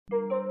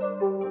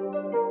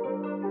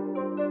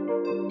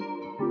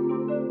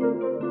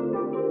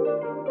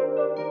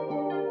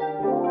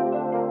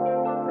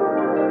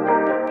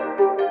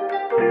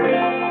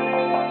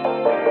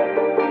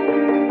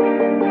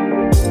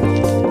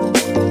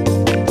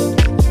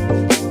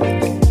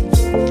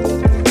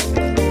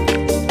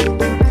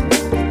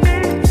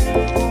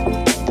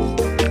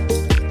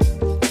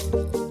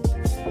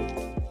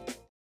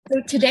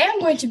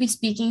going to be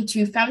speaking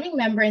to founding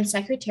member and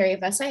secretary of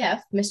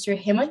SIF, Mr.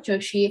 Hemant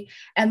Joshi,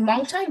 and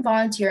longtime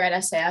volunteer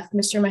at SIF,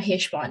 Mr.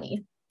 Mahesh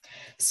Wani.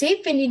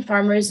 Save Indian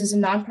Farmers is a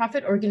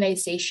nonprofit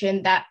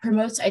organization that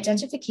promotes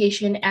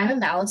identification and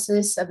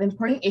analysis of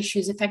important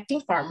issues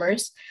affecting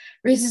farmers,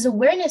 raises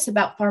awareness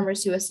about farmer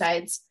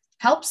suicides,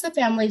 helps the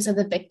families of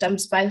the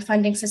victims by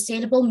funding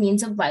sustainable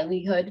means of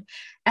livelihood,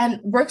 and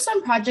works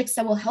on projects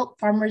that will help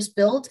farmers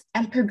build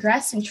and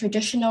progress in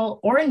traditional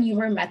or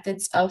newer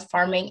methods of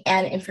farming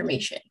and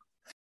information.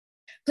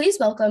 Please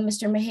welcome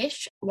Mr.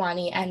 Mahesh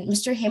Wani and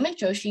Mr. Hemant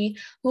Joshi,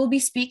 who will be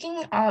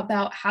speaking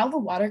about how the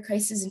water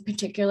crisis in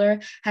particular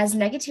has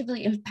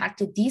negatively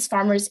impacted these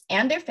farmers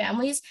and their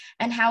families,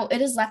 and how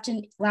it has left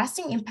a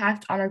lasting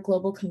impact on our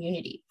global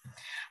community.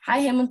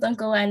 Hi, Hemant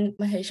Uncle and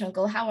Mahesh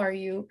Uncle, how are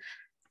you?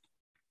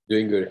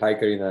 Doing good. Hi,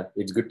 Karina.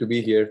 It's good to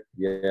be here.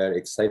 We are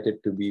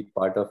excited to be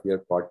part of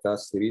your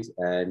podcast series,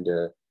 and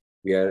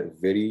we are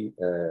very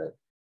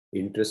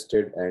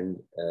interested and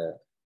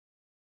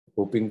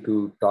hoping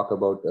to talk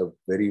about a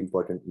very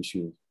important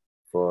issue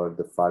for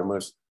the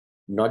farmers,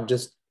 not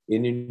just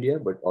in India,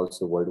 but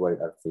also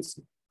worldwide are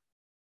facing.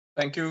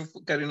 Thank you,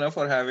 Karina,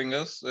 for having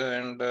us.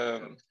 And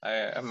I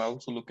am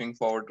also looking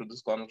forward to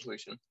this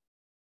conversation.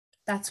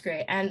 That's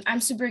great. And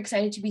I'm super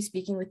excited to be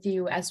speaking with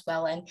you as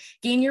well and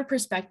gain your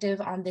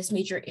perspective on this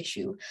major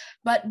issue.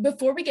 But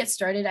before we get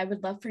started, I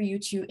would love for you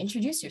to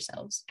introduce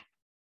yourselves.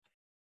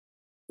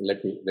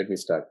 Let me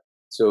start.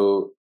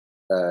 So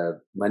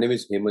my name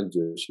is Hemant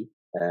Joshi,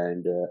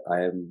 and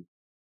I am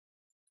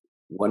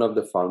one of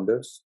the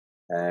founders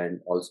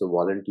and also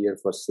volunteer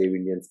for Save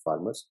Indian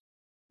Farmers.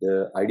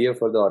 The idea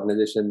for the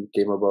organization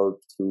came about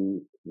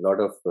through a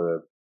lot of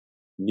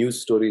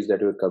news stories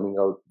that were coming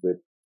out with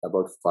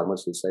about farmer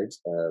suicides.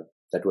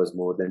 That was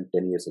more than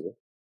 10 years ago.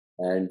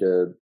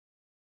 And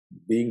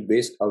being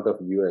based out of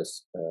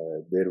US,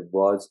 there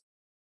was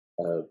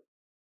a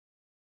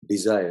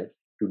desire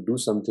to do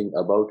something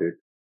about it.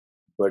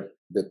 But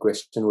the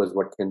question was,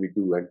 what can we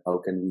do and how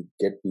can we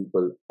get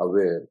people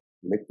aware,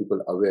 make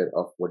people aware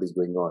of what is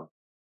going on?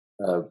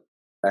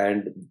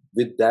 And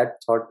with that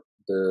thought,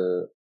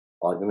 the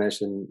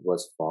organization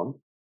was formed.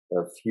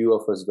 A few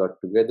of us got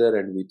together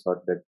and we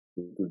thought that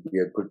it would be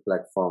a good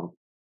platform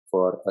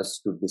for us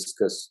to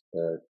discuss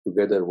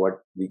together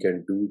what we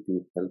can do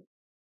to help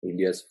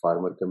India's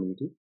farmer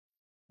community.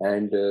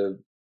 And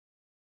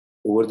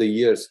over the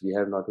years, we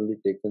have not only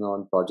taken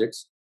on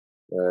projects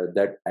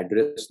that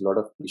address a lot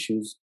of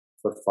issues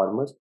for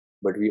farmers,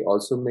 but we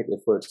also make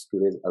efforts to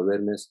raise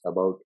awareness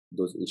about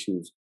those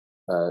issues,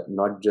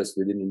 not just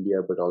within India,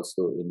 but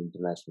also in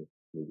international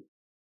media.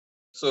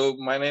 So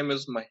my name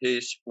is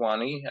Mahesh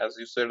Wani. As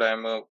you said,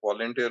 I'm a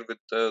volunteer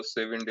with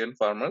Save Indian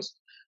Farmers.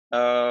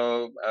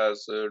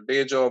 As a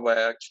day job, I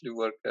actually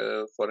work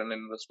for an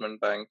investment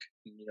bank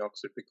in New York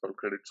City called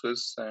Credit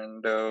Suisse.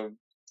 And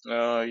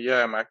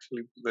I'm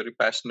actually very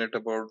passionate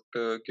about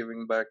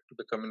giving back to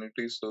the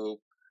community. So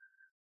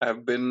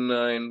I've been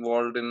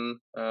involved in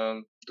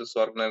this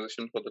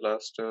organization for the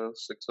last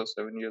 6 or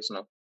 7 years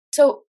now.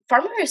 So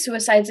farmer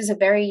suicides is a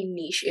very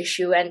niche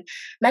issue, and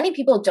many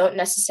people don't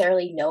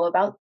necessarily know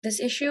about this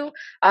issue,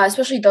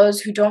 especially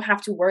those who don't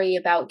have to worry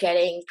about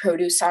getting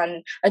produce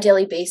on a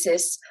daily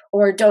basis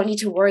or don't need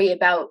to worry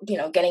about,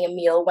 getting a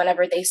meal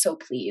whenever they so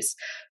please.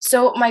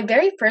 So my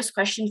very first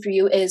question for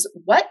you is,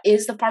 what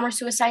is the farmer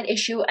suicide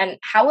issue and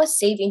how is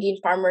Save Indian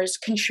Farmers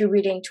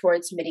contributing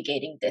towards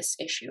mitigating this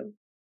issue?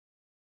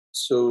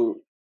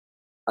 So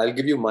I'll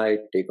give you my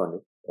take on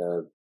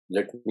it.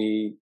 Let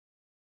me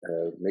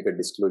make a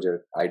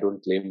disclosure. I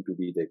don't claim to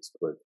be the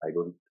expert. I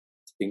don't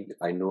think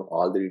I know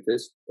all the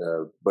details,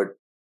 but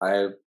I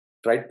have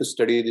tried to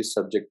study this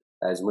subject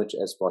as much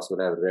as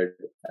possible. I have read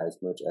as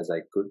much as I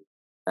could,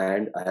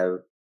 and I have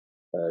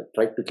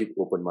tried to keep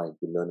open mind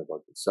to learn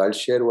about it. So I'll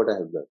share what I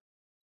have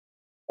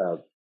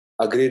learned.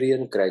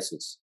 Agrarian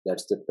crisis,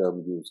 that's the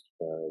term used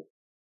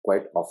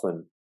quite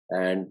often.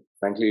 And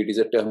frankly, it is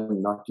a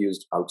term not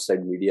used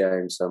outside media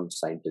and some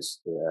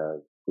scientists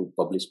who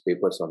publish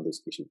papers on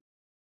this issue.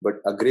 But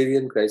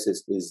agrarian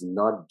crisis is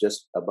not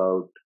just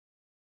about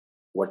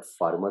what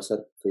farmers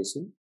are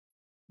facing,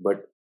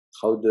 but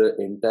how the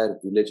entire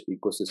village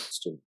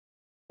ecosystem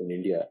in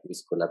India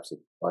is collapsing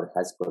or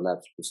has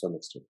collapsed to some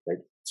extent, right?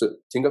 So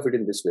think of it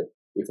in this way.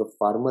 If a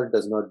farmer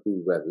does not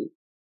do well,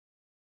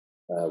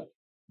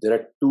 there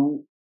are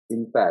two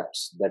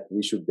impacts that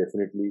we should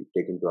definitely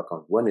take into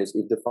account. One is,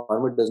 if the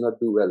farmer does not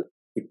do well,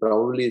 he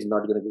probably is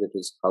not going to get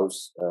his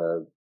house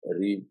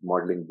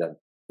remodeling done.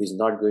 He's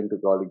not going to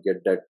probably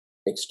get that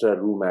extra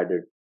room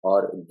added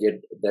or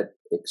get that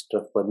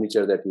extra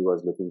furniture that he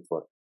was looking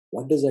for.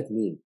 What does that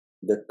mean?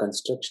 The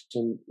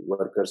construction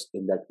workers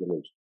in that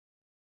village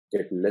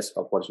get less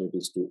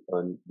opportunities to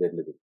earn their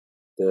living.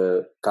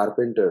 The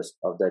carpenters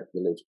of that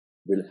village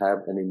will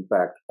have an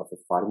impact of a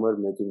farmer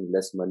making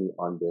less money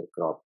on their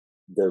crop.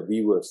 The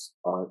weavers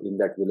in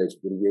that village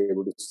will be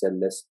able to sell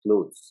less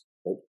clothes.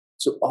 Right?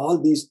 So all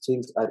these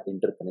things are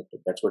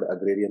interconnected. That's what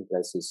agrarian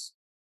crisis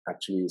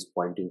actually is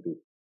pointing to.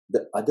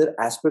 The other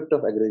aspect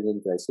of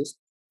agrarian crisis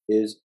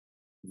is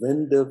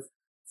when the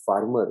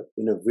farmer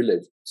in a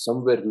village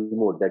somewhere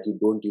remote that you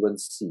don't even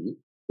see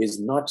is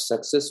not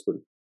successful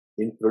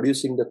in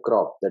producing the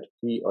crop that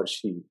he or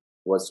she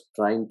was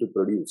trying to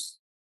produce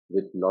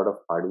with a lot of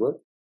hard work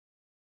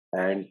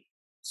and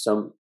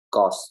some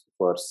costs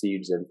for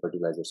seeds and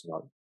fertilizers and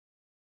all.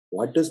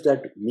 What does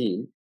that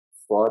mean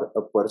for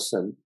a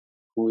person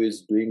who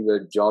is doing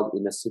a job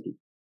in a city?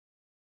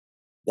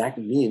 That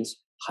means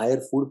higher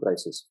food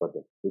prices for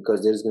them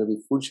because there is going to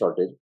be food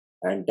shortage,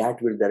 and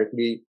that will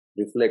directly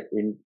reflect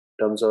in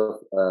terms of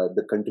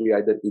the country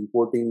either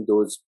importing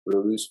those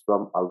produce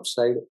from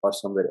outside or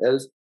somewhere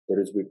else. There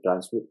is be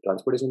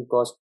transportation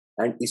cost,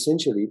 and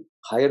essentially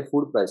higher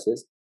food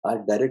prices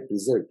are direct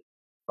result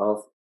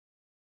of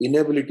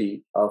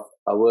inability of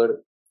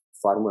our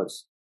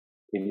farmers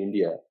in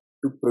India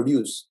to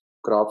produce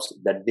crops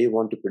that they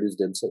want to produce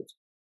themselves.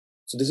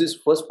 So this is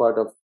first part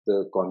of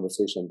the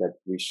conversation that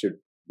we should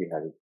be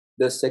having.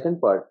 The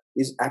second part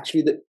is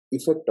actually the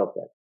effect of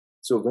that.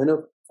 So when a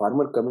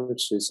farmer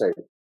commits suicide,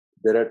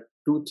 there are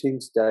two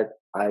things that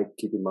I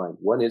keep in mind.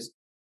 One is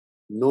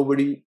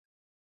nobody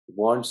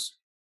wants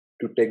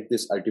to take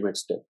this ultimate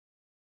step.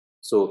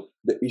 So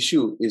the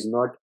issue is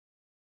not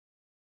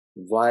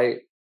why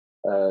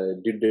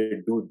did they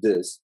do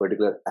this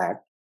particular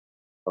act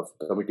of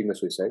committing a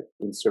suicide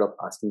instead of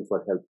asking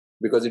for help,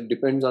 because it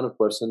depends on a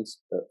person's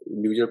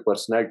individual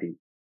personality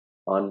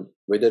on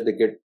whether they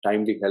get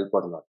timely help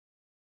or not.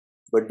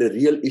 But the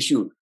real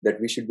issue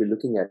that we should be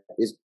looking at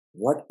is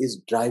what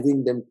is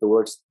driving them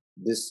towards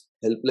this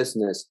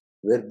helplessness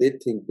where they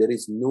think there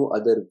is no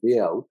other way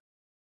out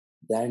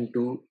than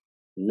to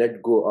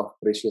let go of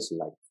precious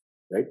life,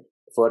 right?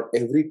 For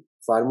every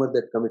farmer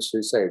that commits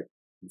suicide,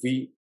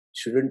 we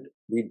shouldn't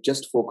be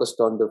just focused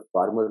on the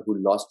farmer who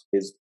lost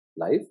his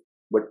life,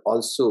 but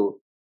also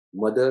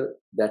mother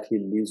that he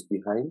leaves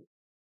behind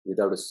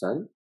without a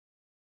son,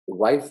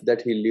 wife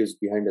that he leaves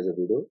behind as a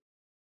widow,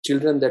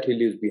 children that he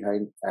leaves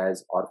behind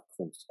as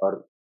orphans,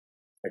 or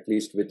at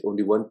least with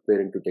only one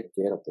parent to take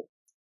care of them.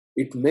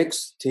 It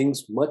makes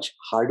things much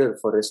harder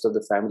for rest of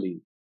the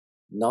family.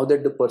 Now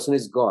that the person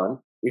is gone,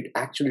 it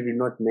actually did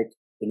not make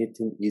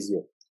anything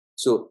easier.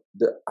 So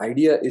the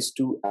idea is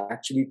to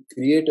actually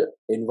create an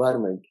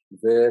environment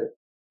where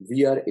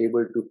we are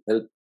able to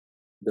help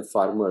the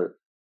farmer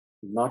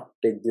not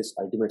take this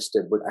ultimate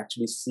step, but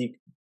actually seek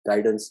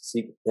guidance,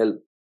 seek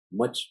help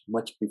much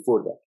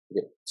before that.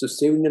 Okay. So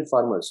Save Indian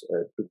Farmers,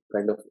 to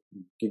kind of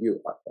give you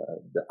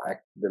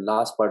the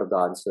last part of the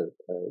answer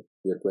to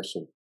your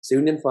question, Save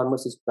Indian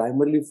Farmers is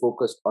primarily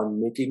focused on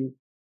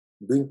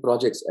doing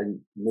projects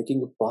and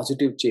making a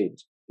positive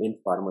change in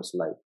farmers'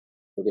 life.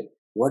 Okay.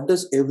 What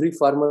does every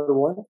farmer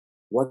want?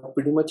 What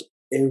pretty much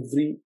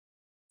every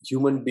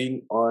human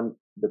being on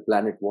the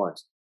planet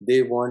wants.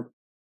 They want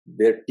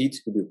their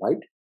teeth to be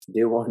white,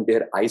 they want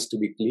their eyes to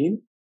be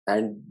clean,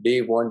 and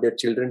they want their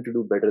children to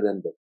do better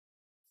than them.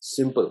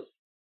 Simple.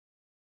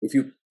 If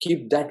you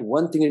keep that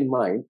one thing in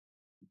mind,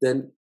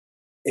 then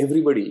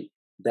everybody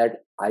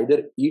that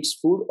either eats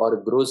food or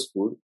grows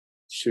food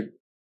should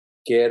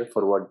care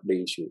for what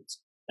the issue is.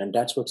 And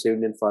that's what Save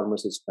Indian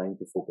Farmers is trying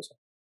to focus on.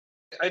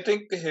 I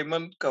think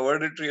Hemant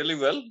covered it really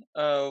well.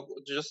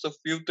 Just a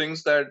few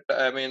things that,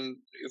 I mean,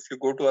 if you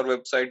go to our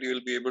website, you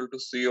will be able to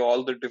see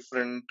all the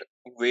different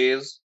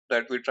ways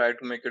that we try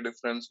to make a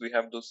difference. We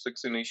have those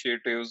 6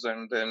 initiatives,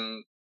 and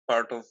then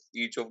part of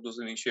each of those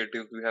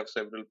initiatives, we have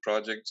several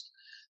projects.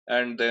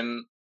 And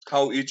then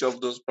how each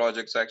of those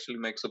projects actually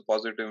makes a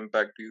positive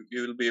impact,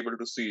 you will be able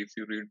to see if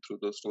you read through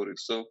those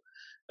stories. So,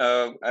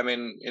 I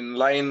mean, in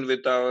line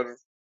with our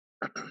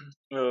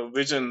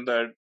vision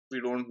that we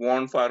don't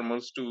want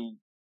farmers to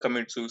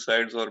commit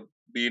suicides or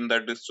be in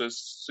that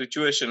distress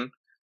situation,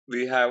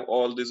 we have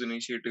all these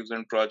initiatives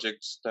and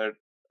projects that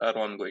are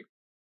ongoing.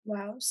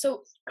 Wow.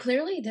 So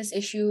clearly, this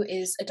issue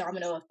is a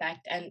domino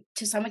effect. And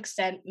to some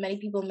extent, many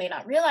people may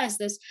not realize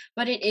this,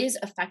 but it is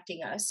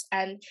affecting us.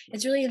 And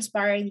it's really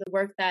inspiring the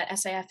work that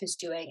SIF is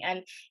doing.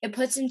 And it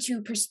puts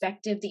into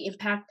perspective the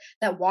impact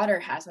that water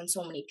has on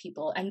so many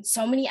people and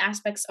so many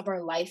aspects of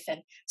our life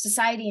and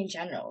society in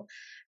general.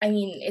 I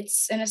mean,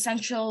 it's an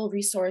essential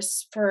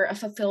resource for a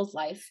fulfilled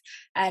life.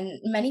 And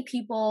many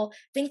people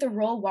think the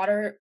role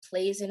water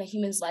plays in a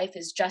human's life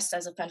is just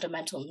as a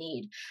fundamental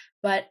need.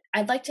 But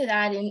I'd like to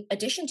add, in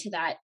addition to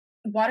that,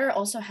 water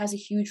also has a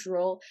huge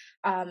role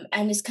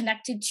and is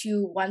connected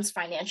to one's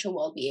financial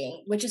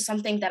well-being, which is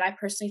something that I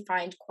personally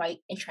find quite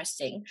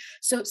interesting.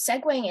 So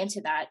segueing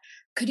into that,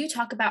 could you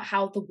talk about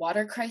how the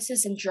water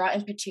crisis and drought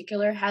in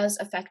particular has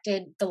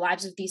affected the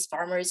lives of these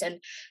farmers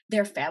and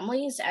their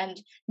families?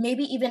 And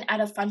maybe even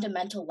at a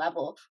fundamental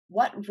level,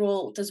 what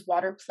role does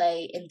water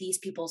play in these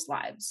people's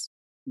lives?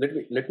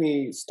 Let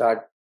me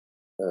start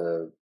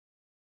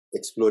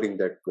exploring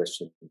that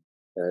question.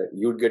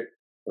 You'd get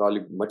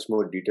probably much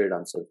more detailed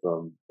answer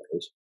from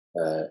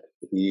Mahesh.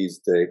 He is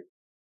the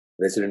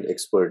resident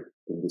expert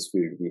in this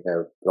field. We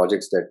have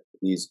projects that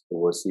he's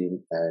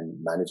overseeing and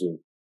managing,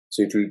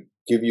 so it will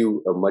give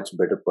you a much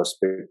better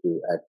perspective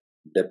at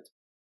depth.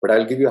 But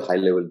I'll give you a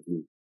high-level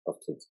view of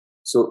things.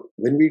 So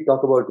when we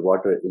talk about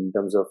water in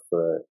terms of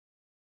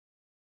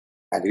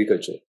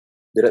agriculture,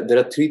 there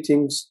are three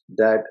things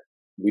that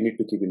we need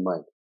to keep in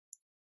mind.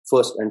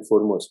 First and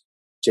foremost,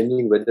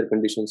 changing weather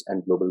conditions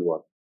and global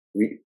warming.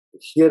 We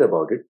hear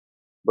about it,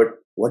 but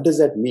what does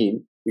that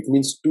mean? It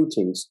means two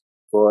things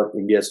for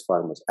India's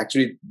farmers.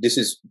 Actually, this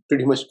is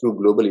pretty much true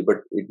globally, but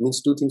it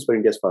means two things for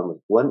India's farmers.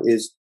 One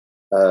is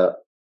uh,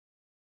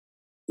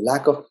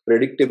 lack of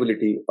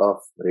predictability of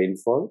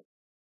rainfall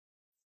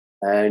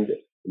and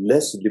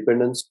less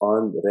dependence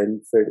on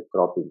rain-fed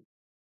cropping.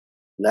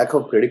 Lack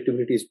of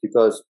predictability is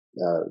because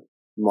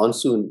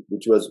monsoon,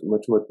 which was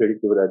much more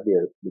predictable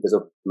earlier, because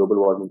of global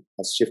warming,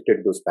 has shifted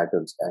those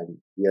patterns, and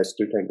we are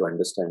still trying to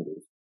understand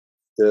it.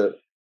 The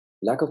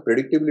lack of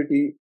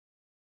predictability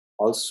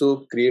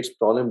also creates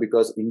problem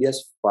because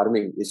India's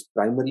farming is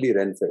primarily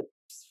rain-fed.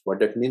 What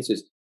that means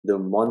is the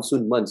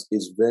monsoon months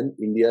is when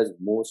India's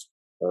most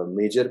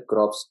major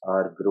crops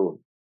are grown.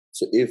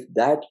 So if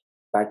that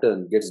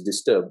pattern gets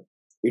disturbed,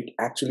 it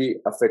actually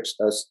affects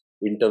us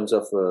in terms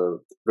of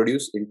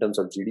produce, in terms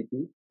of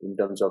GDP, in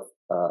terms of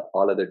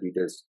all other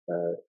details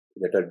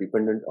that are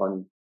dependent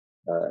on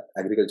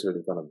agricultural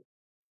economy.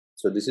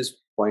 So this is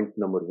point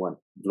number one,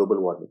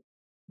 global warming.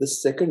 The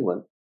second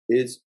one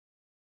is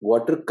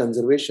water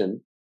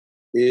conservation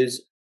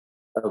is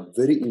a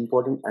very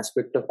important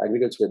aspect of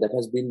agriculture that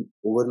has been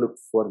overlooked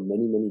for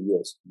many, many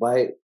years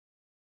by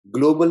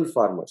global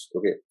farmers.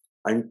 Okay,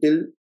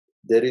 until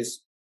there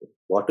is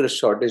water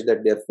shortage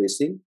that they are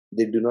facing,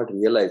 they do not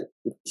realize it.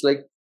 It's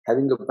like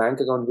having a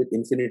bank account with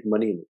infinite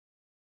money in it,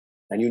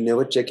 and you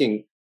never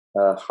checking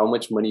how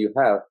much money you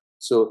have.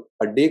 So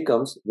a day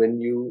comes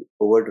when you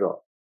overdraw,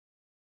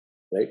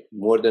 right,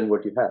 more than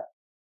what you have,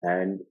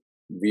 and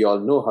we all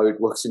know how it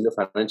works in the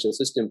financial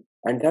system,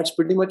 and that's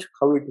pretty much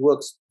how it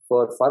works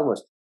for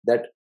farmers.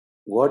 That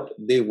what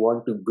they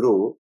want to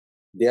grow,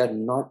 they are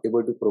not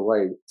able to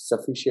provide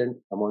sufficient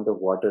amount of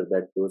water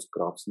that those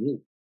crops need,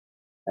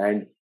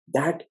 and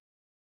that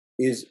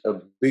is a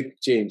big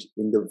change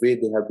in the way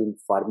they have been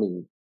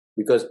farming,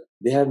 because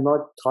they have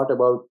not thought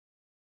about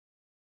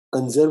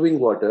conserving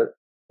water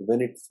when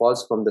it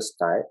falls from the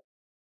sky.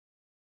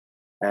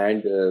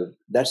 And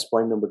that's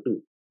point number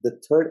two. The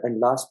third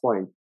and last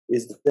point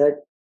is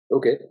that,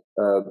 okay,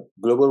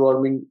 global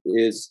warming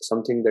is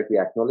something that we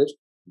acknowledge.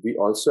 We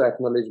also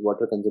acknowledge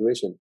water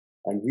conservation,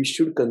 and we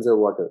should conserve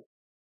water.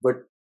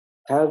 But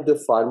have the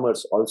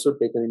farmers also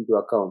taken into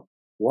account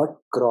what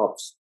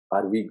crops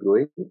are we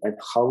growing and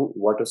how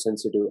water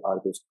sensitive are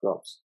those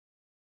crops?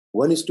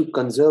 One is to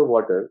conserve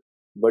water,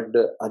 but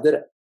the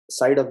other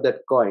side of that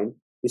coin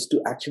is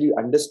to actually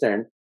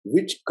understand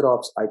which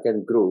crops I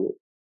can grow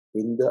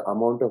in the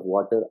amount of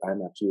water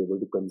I'm actually able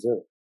to conserve.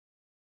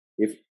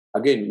 If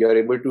again you are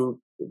able to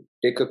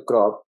take a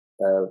crop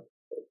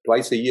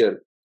twice a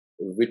year,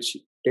 which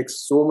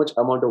takes so much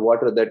amount of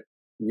water that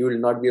you will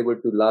not be able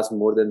to last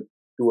more than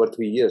 2 or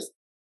 3 years,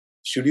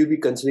 should you be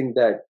considering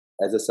that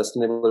as a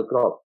sustainable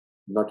crop?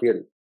 Not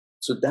really.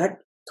 So that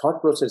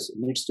thought process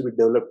needs to be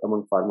developed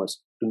among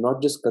farmers to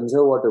not just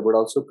conserve water, but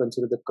also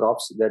consider the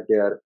crops that they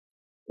are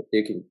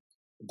taking.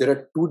 There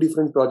are two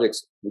different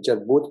projects which are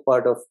both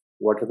part of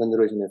water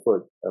conservation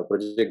effort.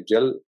 Project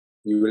Gel,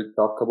 you will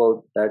talk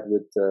about that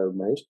with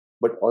Mahesh,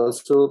 but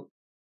also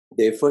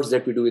the efforts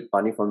that we do with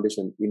Pani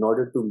Foundation in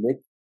order to make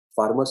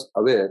farmers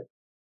aware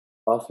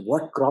of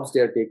what crops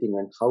they are taking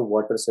and how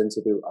water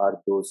sensitive are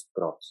those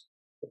crops.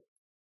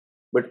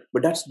 But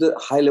that's the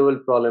high level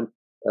problem.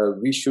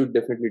 We should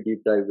definitely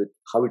deep dive with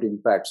how it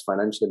impacts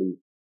financially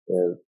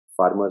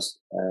farmers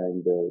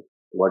and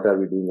what are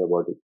we doing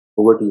about it.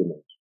 Over to you,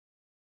 Mahesh.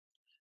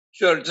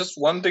 Sure. Just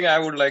one thing I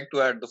would like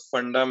to add: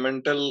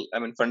 fundamentally,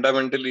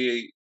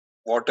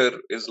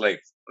 water is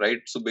life, right?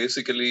 So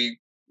basically,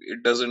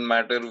 it doesn't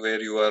matter where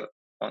you are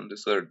on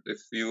this earth. If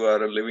you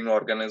are a living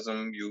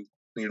organism, you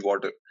need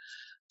water.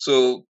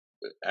 So,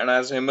 and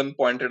as Hemant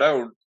pointed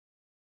out,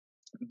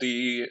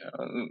 the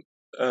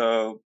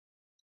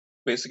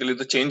basically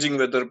the changing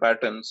weather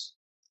patterns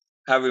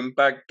have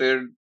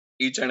impacted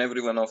each and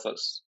every one of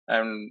us,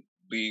 and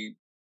we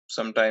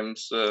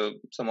sometimes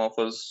some of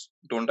us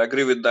don't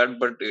agree with that,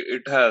 but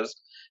it has,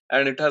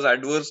 and it has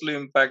adversely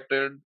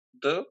impacted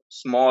the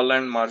small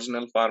and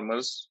marginal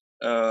farmers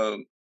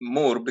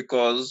more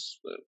because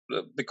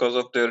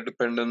of their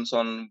dependence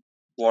on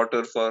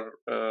water for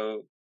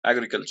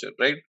agriculture,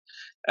 right?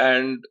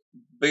 And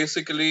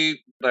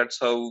basically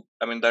that's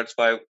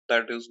why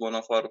that is one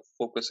of our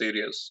focus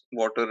areas: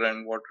 water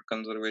and water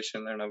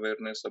conservation and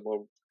awareness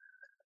about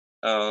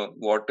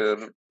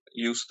water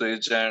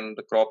usage and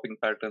the cropping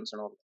patterns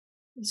and all.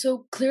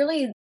 So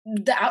clearly,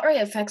 the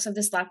outright effects of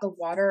this lack of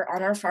water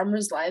on our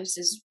farmers' lives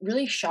is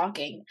really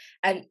shocking.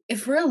 And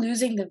if we're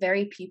losing the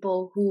very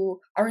people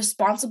who are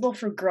responsible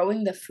for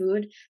growing the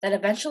food that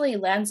eventually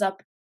lands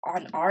up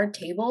on our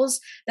tables,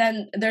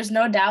 then there's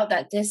no doubt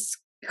that this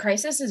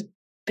crisis is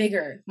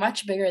bigger,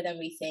 much bigger than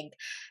we think.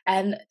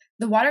 And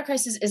the water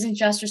crisis isn't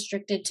just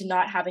restricted to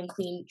not having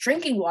clean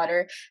drinking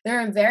water. There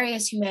are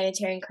various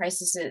humanitarian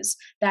crises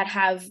that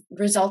have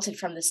resulted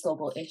from this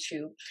global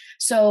issue.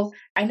 So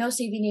I know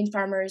Save Indian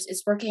Farmers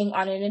is working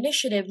on an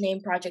initiative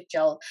named Project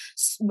Gel,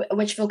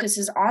 which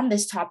focuses on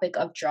this topic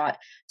of drought.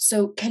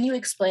 So can you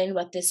explain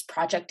what this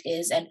project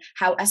is and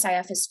how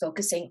SIF is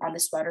focusing on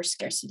this water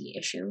scarcity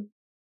issue?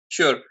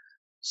 Sure.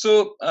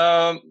 So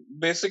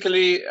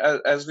basically,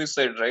 as we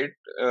said, right,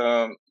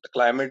 the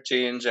climate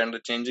change and the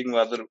changing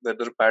weather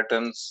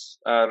patterns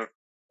are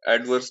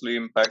adversely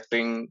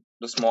impacting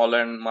the small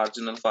and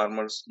marginal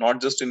farmers,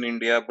 not just in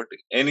India, but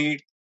any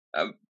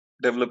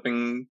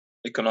developing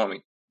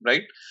economy,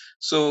 right?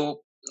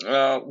 So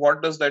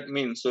what does that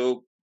mean?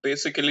 So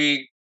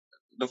basically,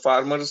 the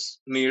farmers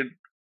need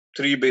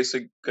three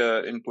basic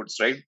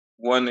inputs, right?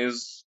 One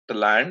is the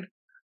land,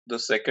 the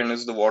second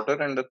is the water,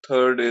 and the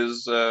third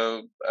is,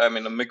 a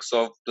mix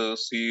of the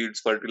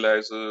seeds,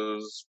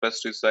 fertilizers,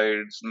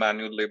 pesticides,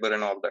 manual labor,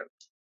 and all that.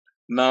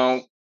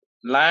 Now,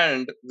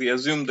 land, we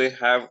assume they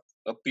have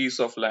a piece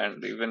of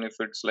land, even if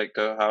it's like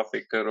a half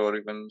acre or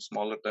even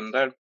smaller than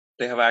that,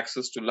 they have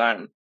access to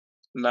land.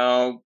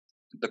 Now,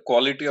 the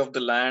quality of the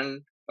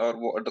land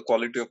or the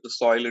quality of the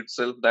soil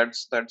itself,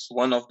 that's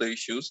one of the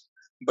issues.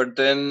 But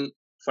then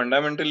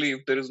fundamentally,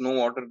 if there is no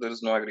water, there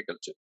is no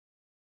agriculture.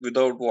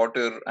 Without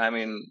water,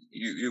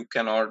 you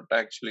cannot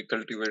actually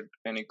cultivate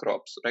any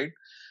crops, right?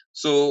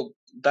 So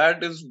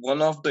that is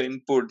one of the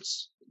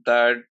inputs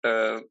that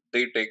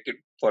they take it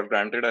for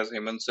granted, as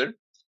Hemant said,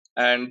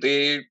 and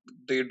they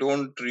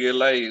don't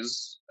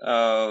realize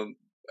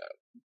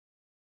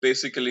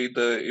basically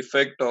the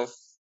effect of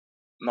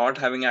not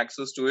having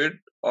access to it,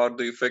 or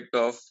the effect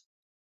of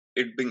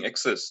it being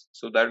excess.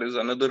 So that is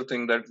another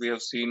thing that we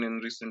have seen in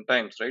recent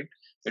times, right?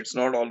 It's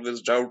not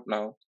always drought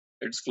now,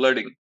 it's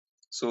flooding.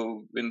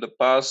 So in the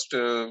past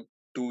 2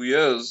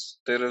 years,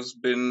 there has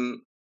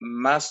been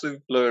massive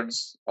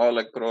floods all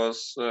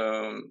across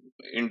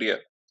India.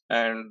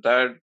 And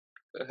that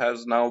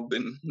has now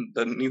been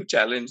the new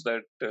challenge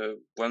that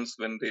once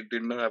when they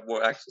didn't have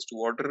access to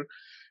water,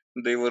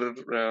 they were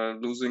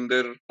losing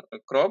their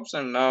crops,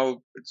 and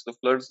now it's the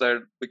floods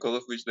that because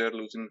of which they are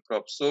losing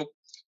crops. So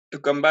to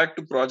come back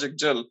to Project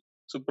Gel,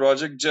 so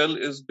Project Gel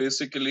is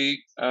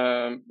basically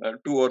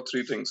two or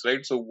three things,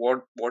 right? So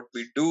what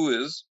we do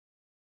is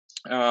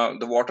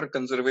the water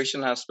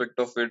conservation aspect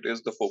of it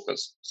is the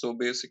focus. So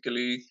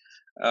basically,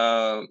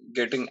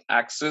 getting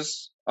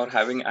access or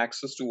having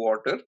access to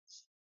water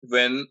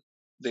when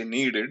they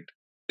need it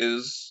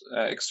is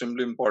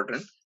extremely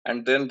important.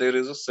 And then there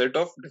is a set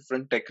of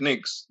different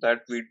techniques that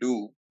we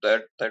do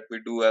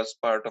as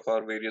part of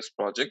our various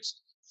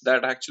projects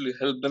that actually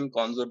help them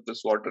conserve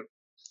this water.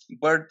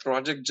 But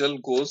Project Gel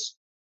goes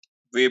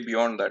way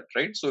beyond that,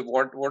 right? So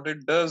what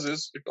it does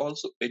is it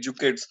also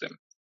educates them.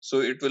 So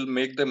it will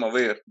make them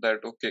aware that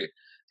okay,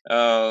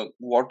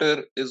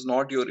 water is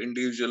not your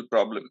individual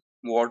problem,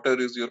 water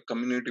is your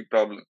community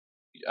problem.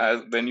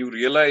 When you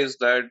realize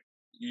that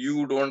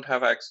you don't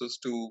have access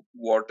to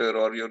water,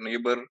 or your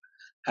neighbor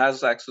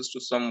has access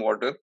to some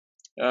water,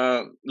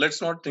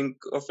 let's not think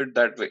of it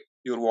that way.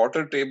 Your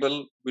water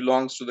table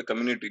belongs to the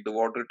community, the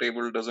water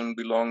table doesn't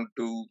belong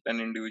to an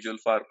individual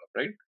farmer,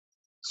 right?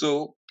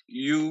 So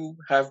you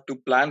have to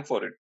plan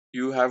for it.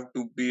 You have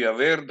to be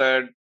aware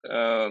that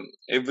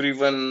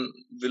everyone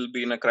will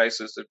be in a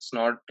crisis. It's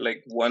not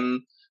like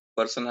one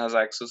person has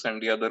access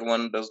and the other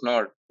one does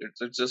not.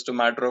 It's just a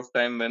matter of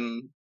time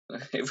when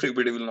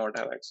everybody will not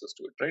have access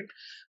to it, right?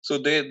 So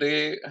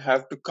they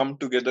have to come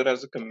together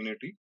as a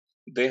community.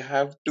 They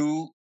have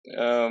to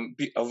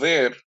be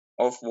aware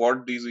of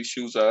what these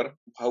issues are,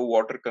 how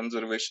water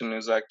conservation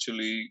is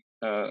actually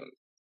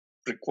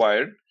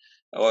required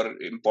or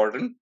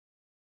important,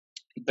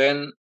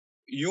 then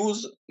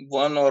use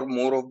one or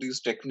more of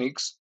these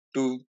techniques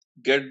to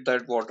get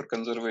that water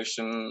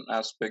conservation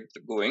aspect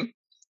going,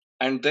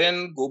 and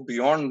then go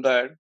beyond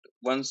that.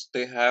 Once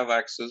they have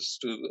access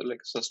to like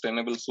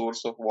sustainable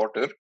source of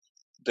water,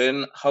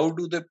 then how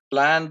do they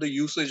plan the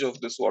usage of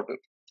this water?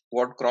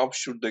 What crops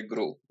should they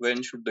grow?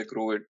 When should they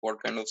grow it?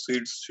 What kind of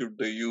seeds should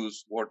they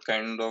use? What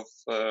kind of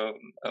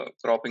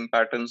cropping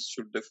patterns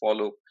should they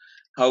follow?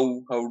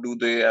 How do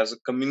they as a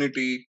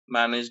community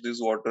manage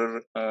these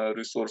water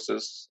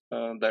resources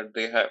that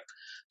they have?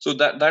 So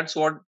that's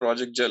what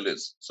Project Gel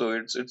is. So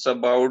it's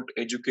about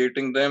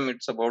educating them,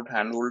 it's about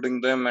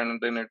handholding them, and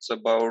then it's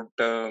about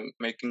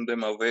making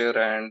them aware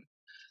and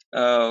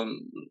um,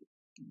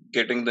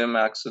 getting them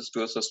access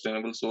to a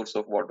sustainable source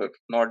of water,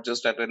 not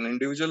just at an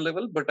individual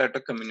level, but at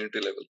a community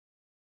level.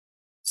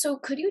 So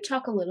could you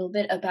talk a little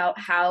bit about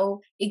how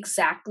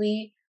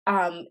exactly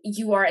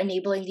you are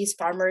enabling these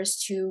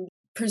farmers to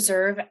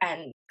preserve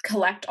and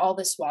collect all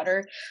this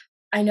water?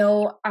 I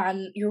know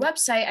on your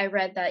website I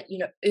read that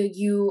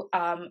you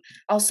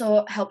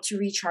also help to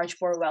recharge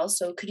bore wells.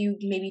 So could you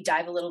maybe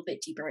dive a little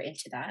bit deeper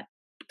into that?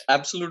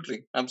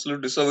 Absolutely,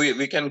 absolutely. So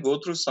we can go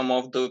through some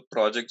of the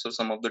projects or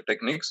some of the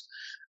techniques,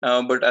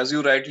 but as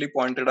you rightly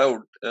pointed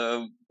out,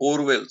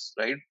 bore wells,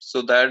 right?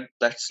 So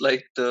that's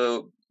like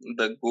the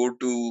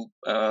go-to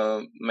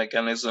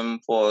mechanism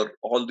for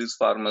all these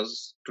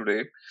farmers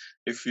today.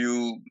 If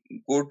you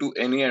go to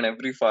any and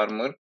every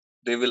farmer,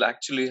 they will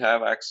actually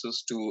have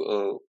access to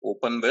a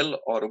open well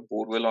or a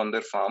bore well on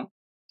their farm.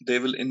 They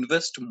will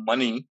invest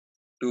money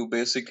to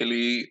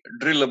basically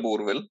drill a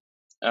bore well.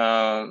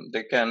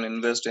 They can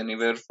invest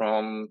anywhere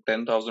from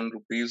 10,000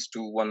 rupees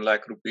to 1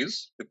 lakh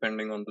rupees,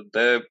 depending on the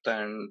depth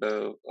and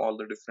all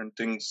the different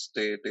things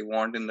they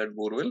want in that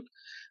borewell.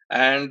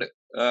 And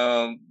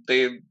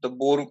the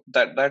bore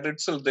that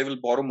itself, they will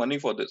borrow money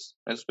for this,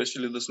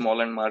 especially the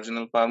small and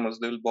marginal farmers.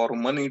 They will borrow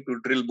money to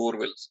drill bore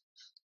wells.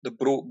 The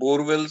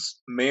bore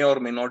wells may or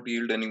may not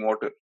yield any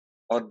water,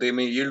 or they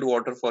may yield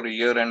water for a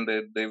year and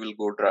they will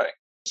go dry.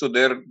 So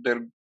they're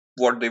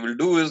what they will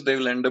do is they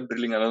will end up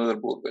drilling another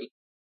bore well,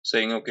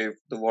 saying, okay, if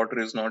the water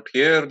is not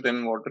here,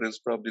 then water is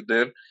probably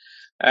there.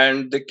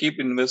 And they keep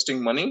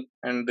investing money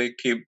and they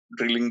keep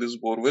drilling these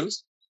bore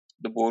wells.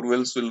 The bore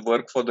wells will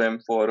work for them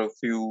for a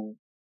few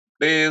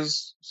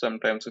days,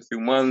 sometimes a few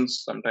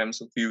months, sometimes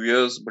a few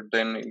years, but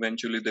then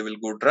eventually they will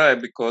go dry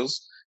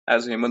because,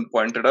 as Hemant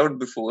pointed out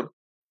before,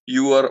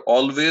 you are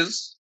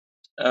always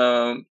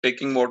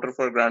taking water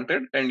for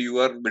granted and you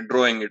are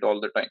withdrawing it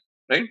all the time,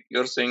 right?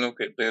 You're saying,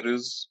 okay, there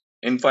is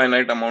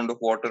infinite amount of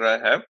water I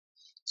have,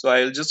 so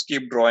I'll just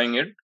keep drawing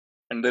it,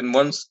 and then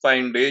once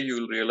fine day you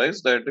will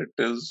realize that it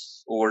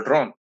is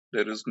overdrawn.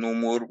 There is no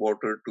more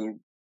water to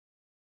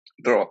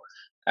draw.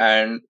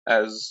 And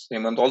as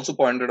Hemant also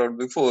pointed out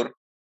before,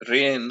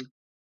 rain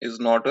is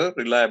not a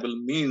reliable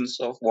means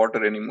of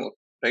water anymore,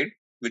 right?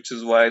 Which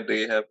is why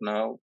they are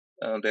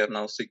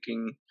now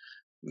seeking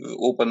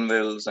open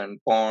wells and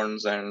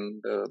ponds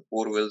and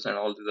bore wells and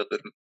all these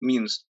other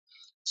means.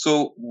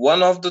 So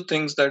one of the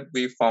things that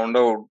we found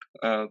out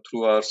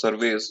through our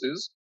surveys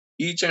is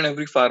each and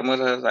every farmer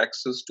has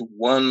access to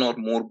one or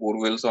more bore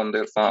wells on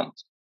their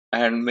farms,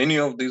 and many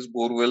of these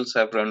bore wells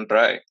have run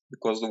dry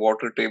because the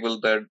water table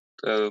that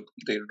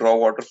they draw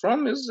water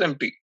from is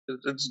empty.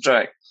 It's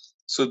dry.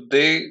 So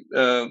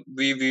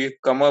we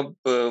come up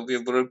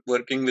we're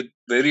working with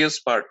various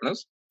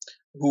partners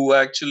who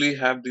actually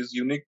have these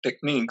unique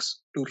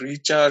techniques to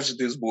recharge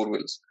these bore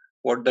wells.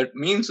 What that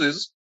means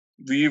is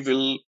we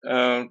will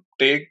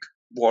take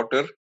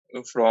water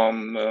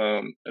from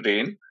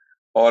rain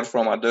or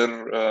from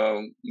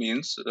other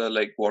means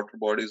like water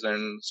bodies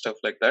and stuff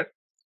like that,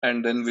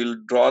 and then we'll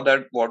draw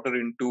that water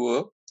into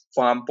a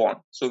farm pond.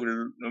 So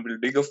we'll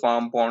dig a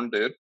farm pond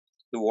there.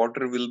 The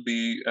water will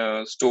be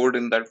stored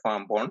in that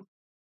farm pond,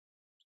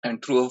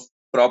 and through a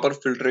proper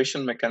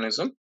filtration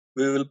mechanism,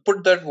 we will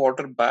put that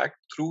water back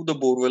through the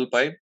borewell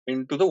pipe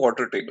into the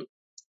water table.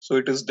 So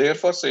it is there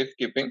for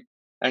safekeeping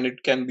and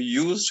it can be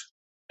used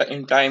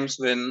in times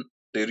when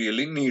they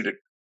really need it.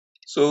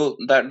 So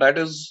that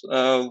is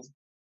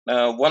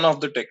one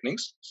of the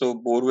techniques. So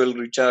borewell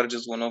recharge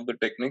is one of the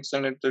techniques,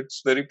 and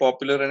it's very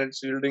popular and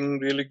it's yielding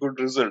really good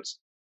results.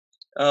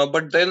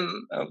 But then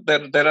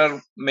there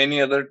are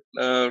many other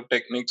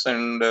techniques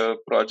and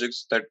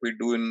projects that we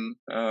do in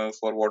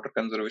for water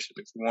conservation.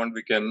 If you want,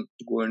 we can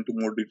go into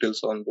more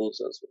details on those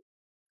as well.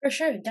 For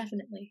sure,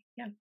 definitely.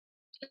 Yeah.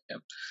 Yeah.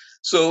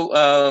 So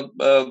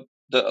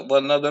the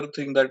one other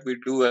thing that we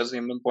do, as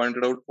Hemant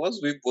pointed out, was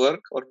we work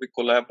or we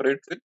collaborate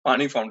with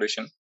Pani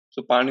Foundation.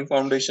 So Pani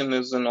Foundation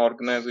is an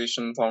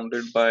organization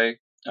founded by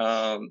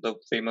the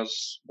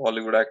famous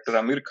Bollywood actor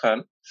Amir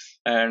Khan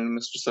and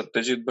Mr.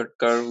 Satyajit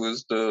Bhatkar, who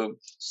is the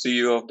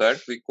CEO of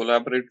that. We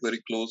collaborate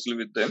very closely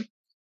with them,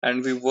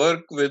 and we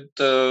work with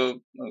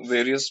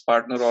various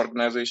partner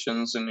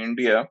organizations in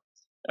India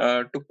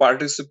to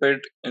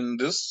participate in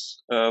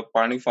this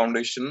Pani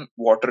Foundation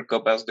Water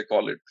Cup, as they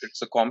call it.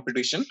 It's a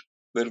competition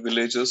where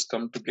villagers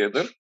come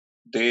together.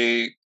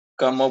 They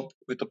come up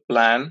with a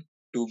plan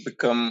to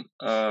become,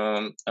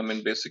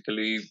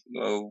 basically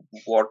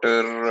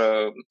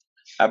water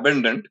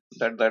abundant.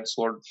 That's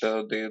what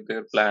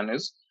their plan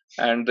is.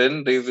 And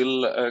then they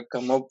will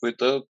come up with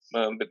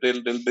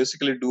they'll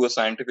basically do a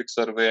scientific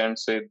survey and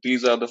say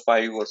these are the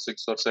 5 or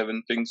 6 or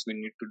 7 things we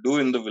need to do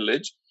in the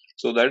village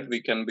so that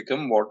we can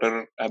become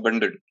water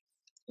abundant.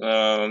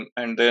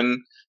 And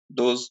then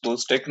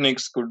those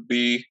techniques could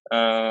be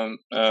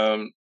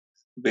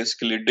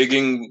basically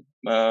digging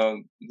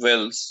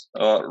wells,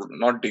 or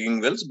not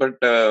digging wells, but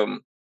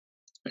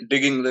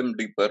digging them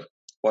deeper.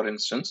 For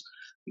instance,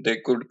 they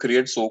could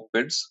create soak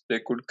pits, they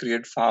could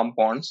create farm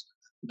ponds,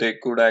 they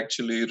could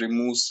actually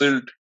remove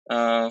silt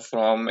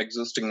from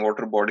existing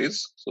water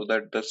bodies so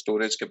that the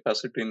storage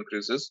capacity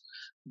increases.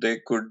 They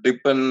could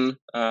deepen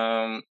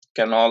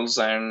canals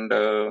and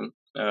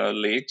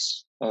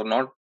lakes, or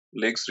not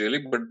lakes really,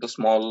 but the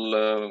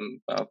small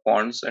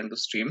ponds and the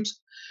streams.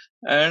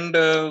 And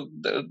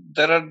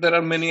there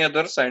are many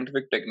other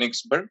scientific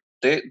techniques, but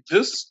they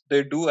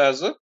do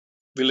as a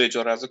village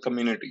or as a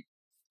community.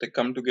 They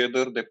come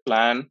together, they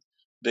plan,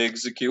 they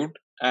execute,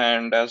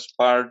 and as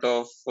part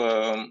of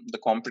the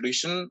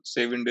competition,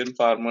 Save Indian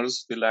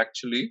Farmers will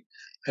actually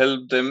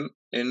help them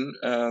in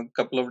a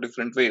couple of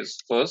different ways.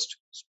 First,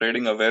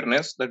 spreading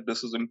awareness that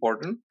this is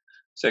important.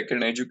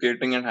 Second,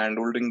 educating and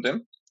handholding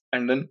them,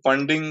 and then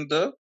funding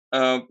the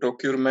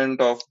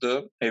procurement of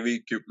the heavy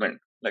equipment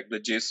like the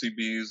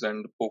JCBs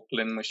and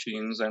Poklin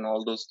machines and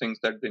all those things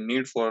that they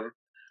need for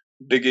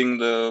digging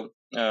the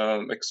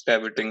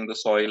excavating the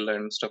soil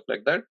and stuff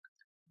like that.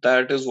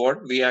 That is what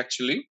we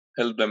actually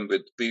help them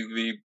with.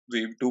 We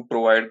do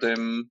provide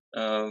them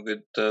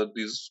with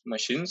these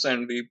machines,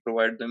 and we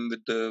provide them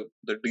with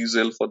the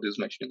diesel for these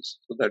machines.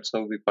 So that's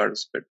how we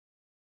participate.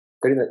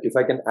 Karina, if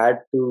I can add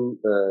to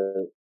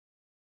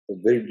a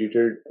very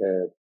detailed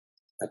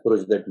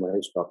approach that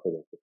Mahesh talked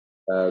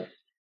about.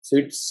 So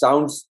it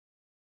sounds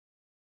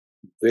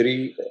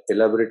very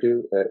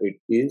elaborative. It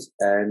is,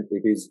 and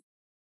it is.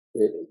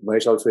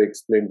 Mahesh also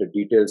explained the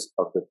details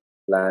of the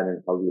plan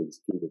and how we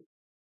execute it.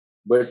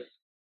 But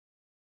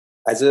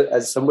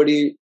as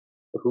somebody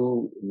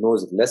who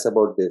knows less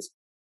about this,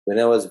 when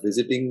I was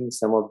visiting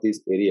some of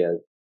these areas,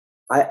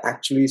 I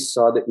actually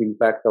saw the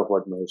impact of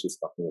what Mahesh is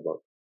talking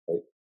about.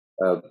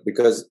 Right?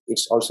 Because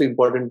it's also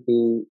important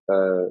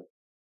to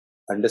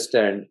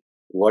understand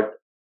what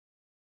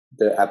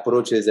the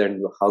approach is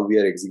and how we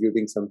are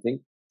executing something.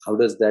 How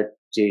does that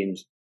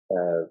change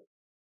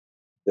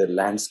the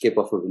landscape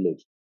of a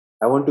village?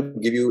 I want to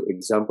give you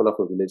example of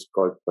a village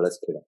called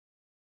Palaskeda.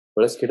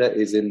 Palaskeda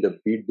is in the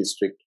Beed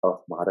district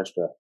of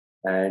Maharashtra,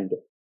 and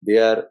they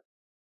are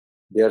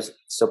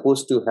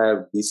supposed to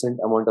have decent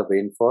amount of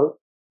rainfall,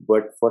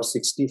 but for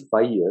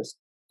 65 years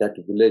that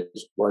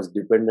village was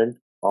dependent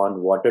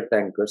on water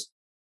tankers,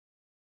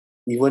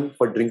 even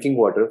for drinking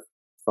water,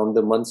 from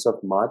the months of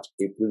March,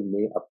 April,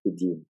 May up to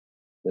June,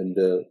 when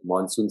the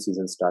monsoon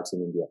season starts in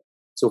India.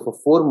 So for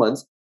 4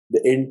 months,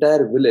 the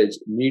entire village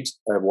needs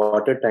a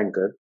water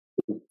tanker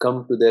to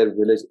come to their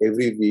village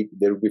every week.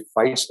 There will be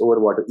fights over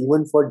water,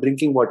 even for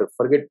drinking water.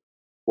 Forget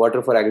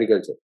water for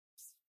agriculture.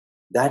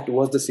 That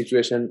was the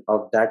situation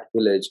of that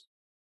village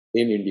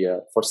in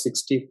India for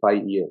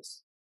 65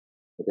 years.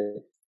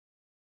 Okay.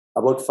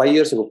 About 5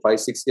 years ago,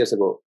 6 years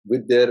ago,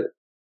 with their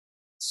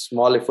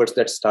small efforts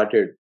that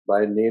started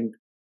by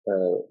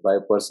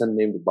a person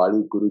named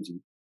Balu Guruji.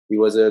 He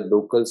was a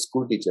local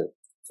school teacher,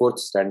 4th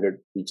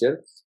standard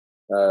teacher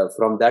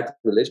from that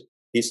village.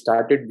 He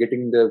started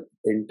getting the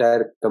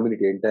entire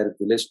community, entire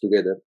village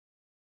together,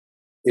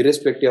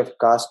 irrespective of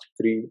caste,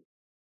 creed,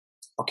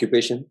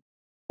 occupation,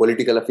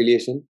 political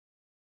affiliation,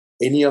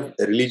 any of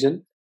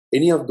religion,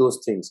 any of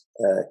those things.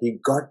 He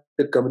got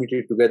the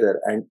community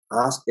together and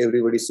asked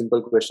everybody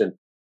simple question.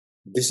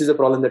 This is a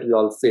problem that we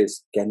all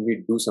face. Can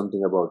we do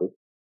something about it?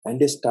 And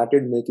they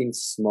started making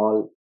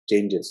small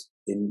changes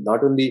in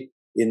not only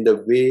in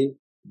the way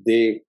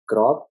they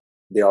crop,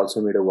 they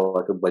also made a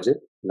water budget,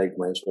 like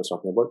Mahesh was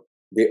talking about.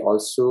 They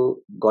also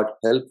got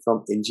help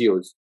from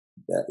NGOs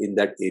in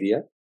that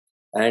area.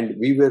 And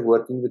we were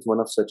working with one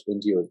of such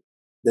NGOs.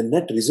 The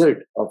net result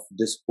of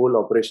this whole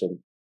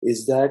operation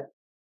is that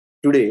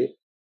today,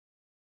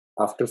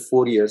 after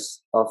 4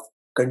 years of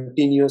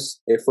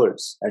continuous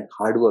efforts and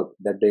hard work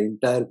that the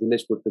entire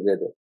village put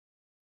together,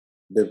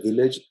 the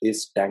village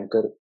is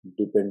tanker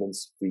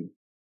dependence free.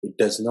 It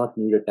does not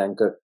need a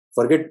tanker.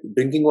 Forget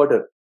drinking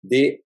water.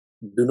 They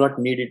do not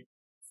need it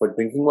for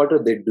drinking water.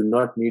 They do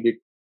not need it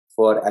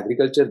for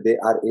agriculture. They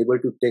are able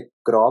to take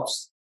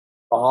crops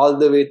all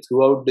the way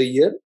throughout the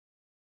year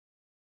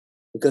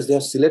because they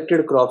have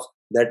selected crops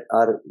that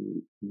are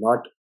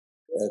not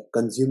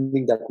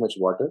consuming that much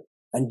water.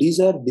 And these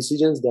are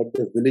decisions that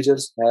the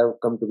villagers have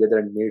come together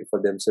and made for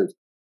themselves.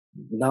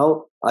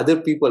 Now, other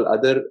people,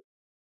 other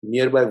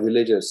nearby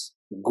villagers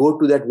go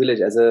to that village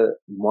as a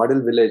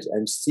model village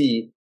and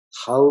see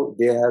how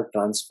they have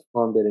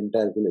transformed their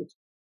entire village.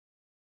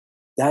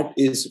 That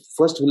is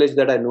first village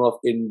that I know of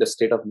in the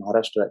state of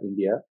Maharashtra,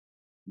 India,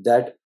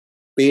 that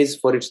pays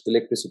for its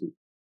electricity.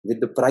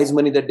 With the prize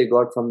money that they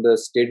got from the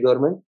state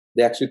government,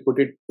 they actually put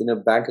it in a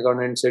bank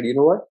account and said, you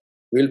know what,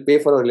 we'll pay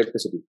for our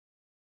electricity.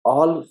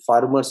 All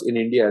farmers in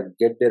India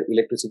get their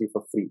electricity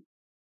for free,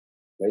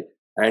 right?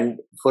 And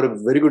for a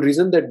very good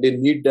reason that they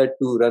need that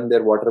to run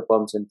their water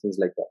pumps and things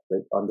like that,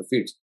 right, on the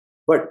fields.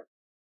 But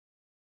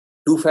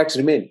two facts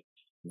remain.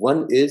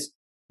 One is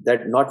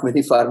that not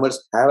many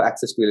farmers have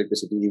access to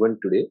electricity even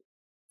today.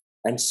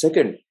 And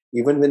second,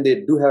 even when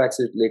they do have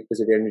access to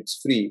electricity and it's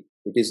free,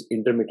 it is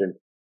intermittent.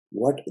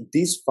 What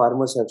these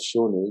farmers have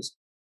shown is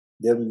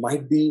there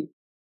might be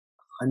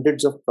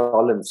hundreds of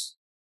problems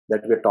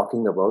that we're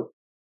talking about,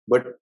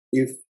 but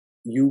if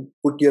you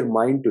put your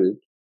mind to it,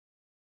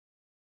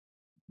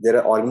 there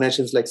are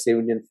organizations like Save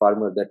Indian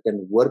Farmer that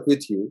can work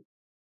with you,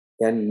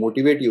 can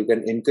motivate you,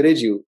 can encourage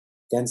you,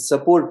 can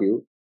support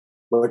you,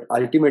 but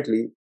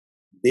ultimately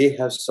they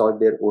have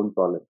solved their own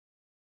problem.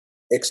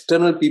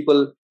 External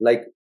people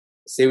like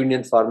Save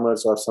Indian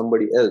Farmers or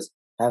somebody else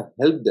have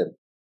helped them,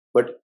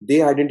 but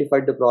they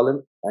identified the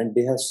problem and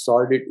they have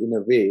solved it in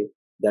a way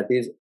that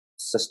is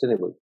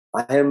sustainable.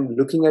 I am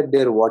looking at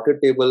their water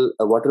table,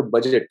 a water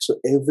budget. So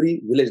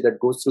every village that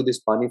goes through this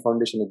Pani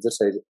Foundation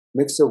exercise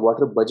makes a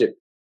water budget,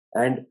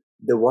 and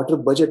the water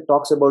budget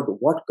talks about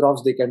what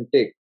crops they can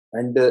take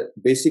and the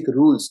basic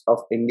rules of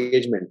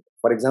engagement.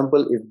 For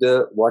example, if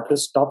the water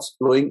stops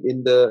flowing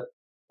in the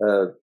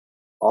uh,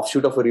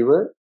 offshoot of a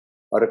river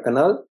or a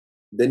canal,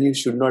 then you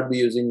should not be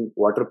using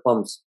water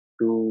pumps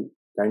to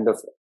kind of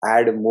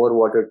add more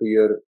water to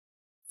your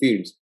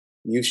fields.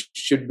 You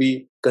should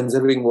be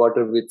conserving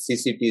water with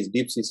CCTs,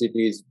 deep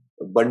CCTs,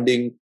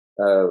 bunding,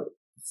 uh,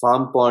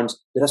 farm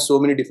ponds. There are so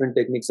many different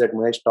techniques that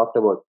Mahesh talked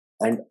about,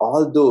 and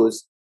all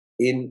those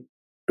in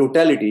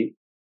totality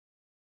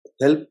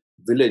help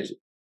village,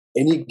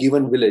 any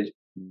given village,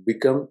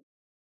 become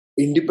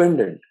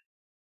independent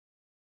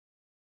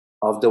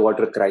of the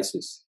water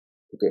crisis.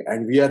 Okay,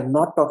 and we are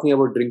not talking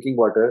about drinking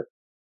water.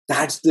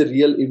 That's the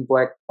real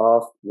impact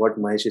of what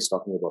Mahesh is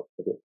talking about.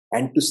 Okay,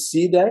 and to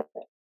see that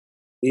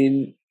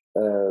in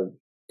uh,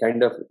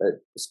 kind of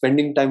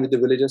spending time with the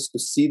villagers, to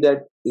see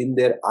that in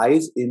their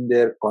eyes, in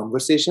their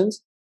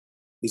conversations,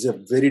 is a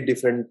very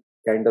different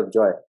kind of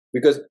joy,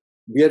 because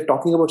we are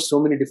talking about so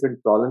many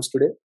different problems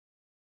today.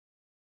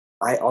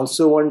 I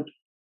also want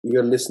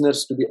your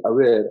listeners to be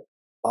aware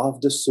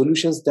of the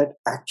solutions that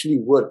actually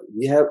work.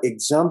 We have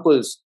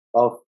examples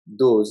of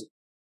those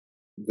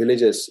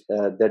villages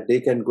that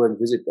they can go and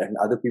visit, and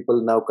other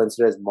people now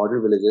consider as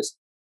model villages,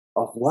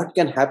 of what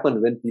can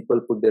happen when people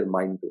put their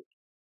mind to it.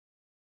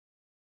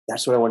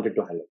 That's what I wanted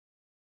to highlight.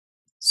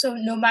 So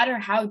no matter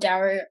how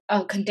dire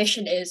a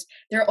condition is,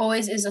 there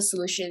always is a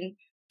solution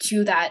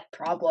to that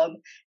problem,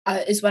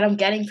 is what I'm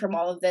getting from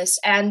all of this.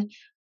 And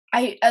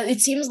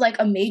it seems like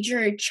a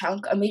major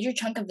chunk of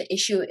the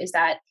issue is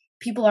that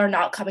people are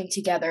not coming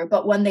together.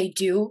 But when they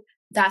do,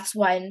 that's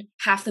when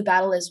half the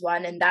battle is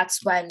won, and that's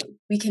when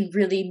we can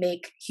really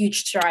make huge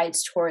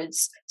strides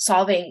towards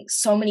solving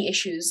so many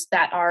issues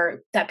that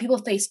people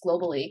face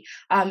globally.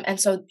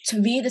 And so, to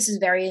me, this is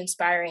very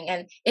inspiring,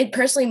 and it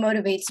personally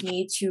motivates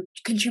me to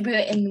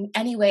contribute in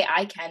any way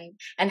I can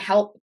and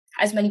help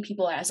as many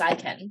people as I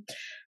can.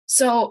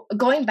 So,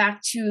 going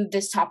back to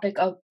this topic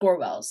of bore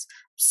wells,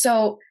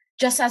 so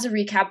just as a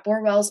recap,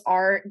 bore wells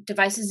are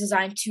devices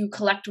designed to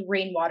collect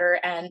rainwater,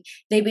 and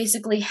they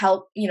basically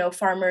help,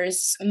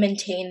 farmers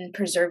maintain and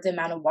preserve the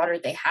amount of water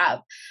they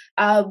have.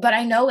 But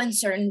I know in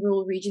certain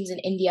rural regions in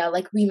India,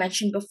 like we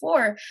mentioned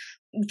before,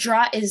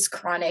 drought is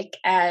chronic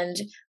and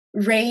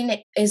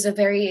rain is a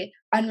very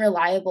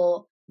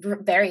unreliable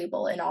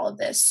variable in all of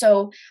this.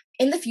 So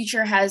in the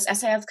future, has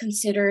SIF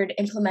considered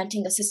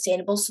implementing a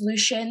sustainable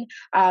solution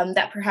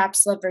that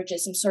perhaps leverages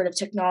some sort of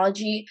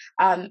technology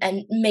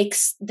and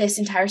makes this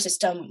entire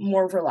system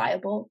more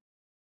reliable?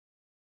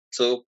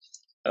 So,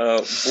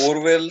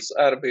 bore wells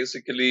are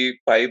basically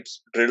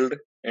pipes drilled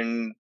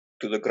into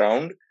the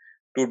ground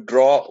to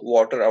draw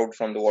water out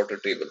from the water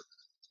table,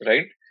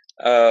 right?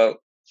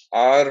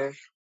 Our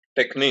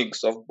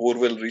techniques of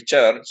borewell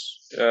recharge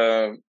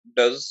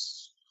does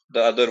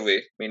the other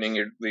way,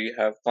 meaning we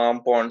have farm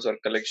ponds or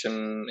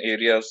collection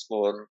areas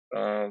for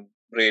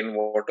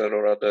rainwater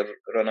or other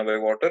runaway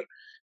water,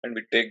 and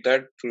we take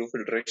that through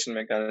filtration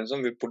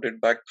mechanism. We put it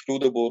back through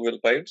the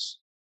borewell pipes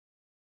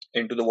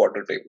into the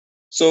water table.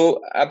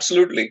 So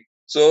absolutely.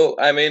 So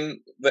I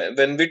mean,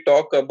 when we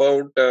talk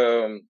about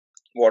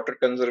water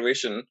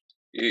conservation,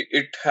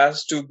 it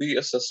has to be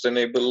a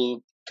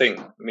sustainable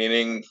thing.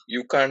 Meaning,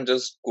 you can't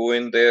just go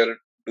in there,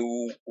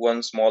 do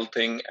one small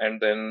thing, and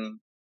then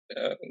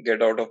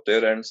get out of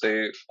there and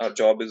say our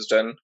job is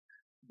done.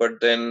 But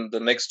then the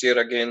next year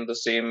again, the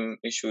same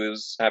issue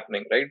is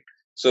happening, right?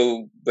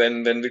 So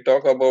when we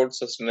talk about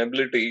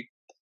sustainability,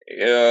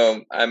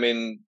 I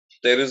mean,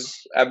 there is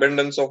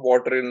abundance of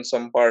water in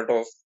some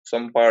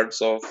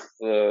parts of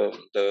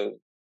the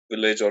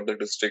village or the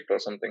district or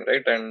something,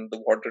 right? And the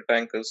water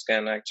tankers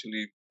can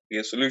actually be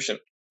a solution,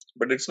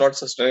 but it's not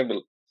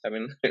sustainable. I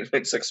mean,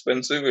 it's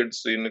expensive,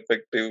 it's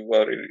ineffective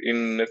or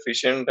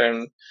inefficient,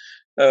 and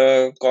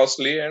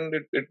costly, and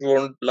it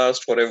won't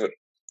last forever.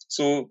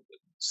 So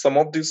some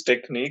of these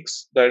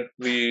techniques that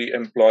we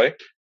employ,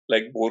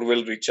 like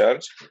borewell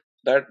recharge,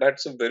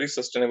 that's a very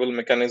sustainable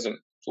mechanism.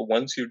 So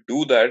once you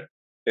do that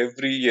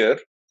every year,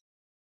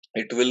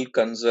 it will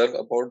conserve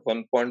about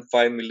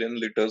 1.5 million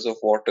liters of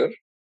water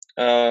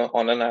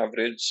on an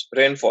average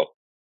rainfall,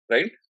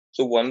 right?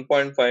 So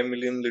 1.5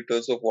 million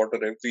liters of water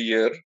every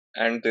year,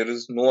 and there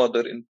is no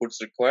other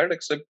inputs required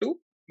except to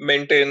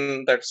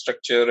maintain that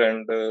structure,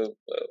 and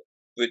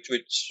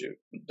which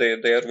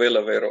they are well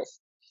aware of.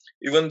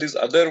 Even these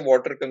other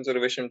water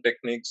conservation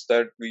techniques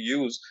that we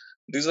use,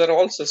 these are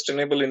all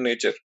sustainable in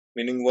nature.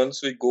 Meaning,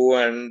 once we go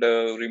and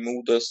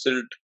remove the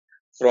silt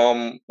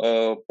from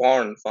a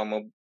pond, from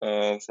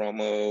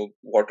a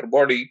water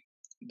body,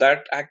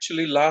 that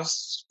actually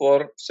lasts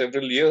for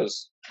several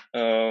years,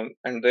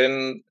 and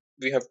then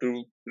we have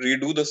to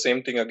redo the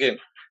same thing again.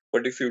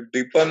 But if you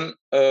deepen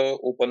a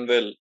open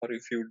well, or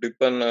if you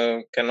deepen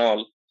a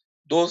canal,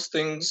 those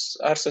things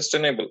are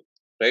sustainable,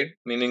 right?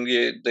 Meaning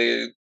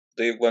they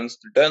they once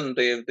done,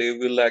 they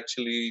will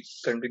actually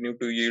continue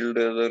to yield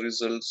the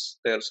results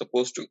they are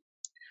supposed to.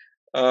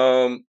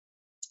 Um,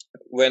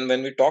 when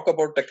we talk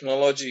about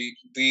technology,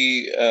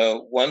 we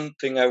one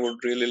thing I would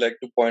really like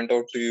to point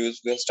out to you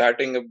is we are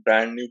starting a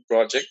brand new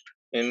project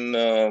in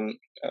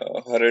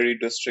Harari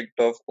district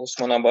of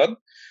Osmanabad,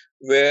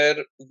 where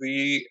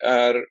we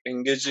are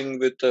engaging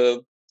with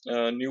a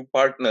new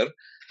partner.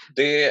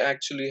 They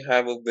actually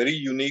have a very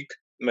unique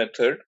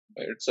method.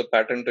 It's a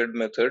patented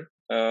method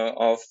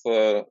of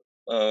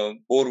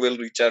borewell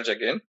recharge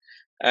again,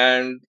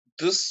 and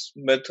this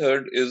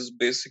method is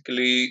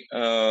basically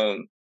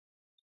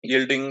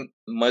yielding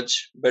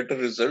much better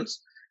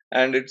results,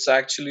 and it's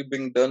actually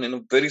being done in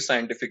a very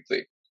scientific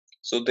way.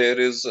 So there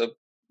is a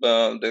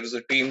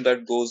team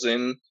that goes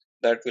in,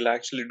 that will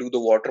actually do the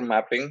water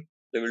mapping.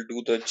 They will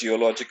do the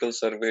geological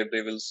survey.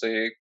 They will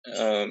say,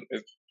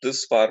 if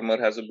this farmer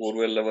has a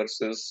borewell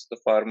versus the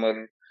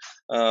farmer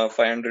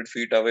 500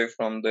 feet away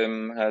from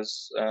them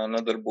has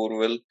another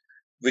borewell,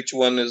 which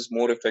one is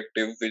more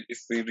effective if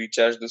we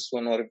recharge this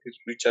one or if we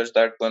recharge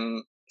that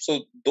one.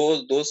 So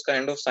those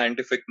kind of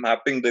scientific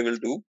mapping they will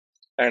do,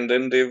 and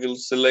then they will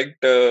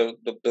select the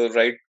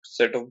right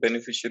set of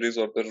beneficiaries,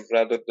 or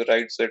rather the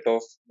right set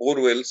of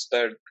borewells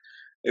that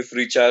if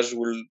recharged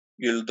will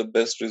yield the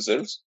best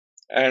results.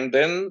 And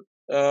then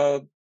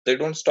they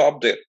don't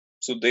stop there,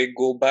 so they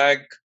go back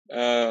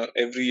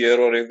every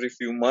year or every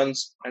few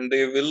months, and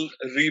they will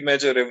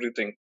remeasure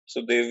everything.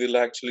 So they will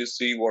actually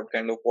see what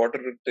kind of water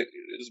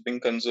is being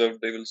conserved.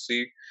 They will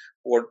see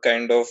what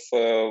kind of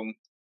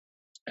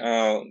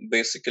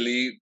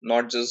basically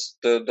not just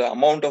the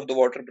amount of the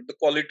water, but the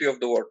quality of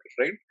the water,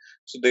 right?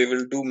 So they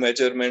will do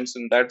measurements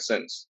in that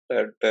sense,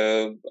 that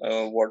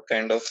what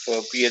kind of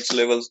pH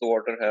levels the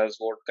water has,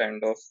 what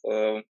kind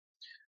of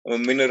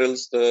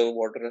minerals the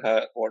water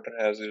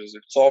has. Is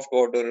it soft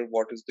water?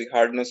 What is the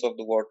hardness of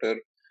the water?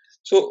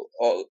 So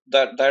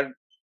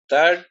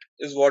that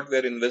is what we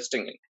are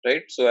investing in,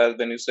 right? So as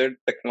when you said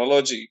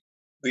technology,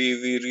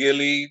 we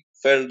really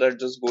felt that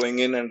just going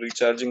in and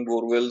recharging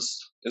borewells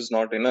is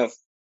not enough,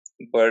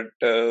 but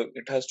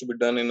it has to be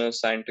done in a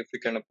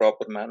scientific and a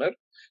proper manner.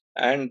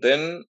 And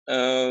then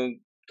the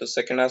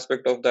second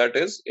aspect of that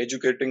is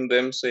educating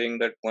them, saying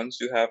that once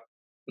you have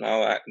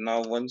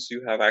now once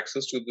you have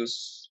access to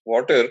this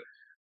water,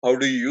 how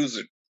do you use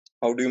it?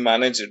 How do you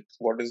manage it?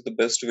 What is the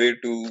best way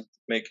to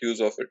make use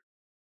of it?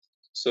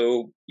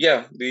 So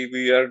yeah,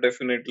 we are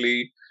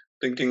definitely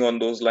thinking on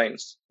those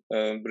lines,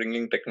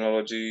 bringing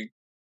technology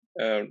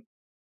uh,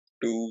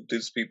 to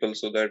these people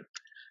so that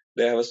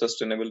they have a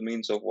sustainable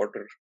means of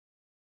water.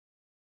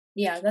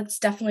 Yeah, that's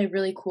definitely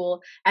really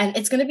cool. And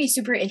it's going to be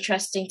super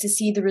interesting to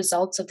see the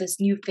results of this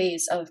new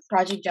phase of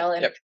Project Gel.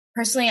 And Yep.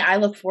 personally, I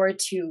look forward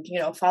to,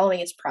 following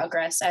its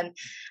progress. And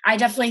I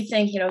definitely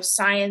think,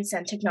 science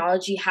and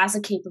technology has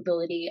a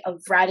capability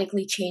of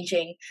radically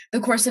changing the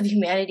course of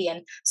humanity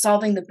and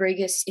solving the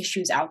biggest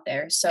issues out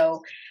there.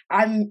 So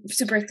I'm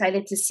super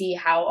excited to see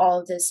how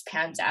all of this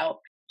pans out.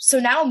 So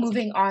now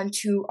moving on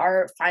to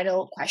our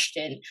final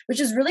question,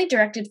 which is really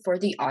directed for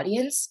the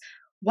audience.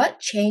 What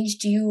change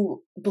do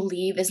you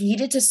believe is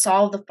needed to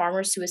solve the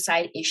farmer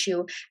suicide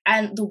issue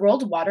and the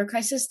world water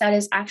crisis that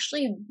is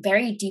actually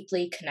very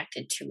deeply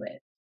connected to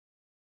it?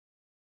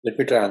 Let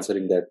me try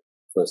answering that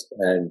first,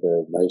 and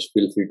Mahesh,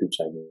 feel free to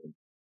chime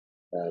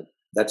in.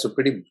 That's a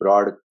pretty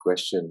broad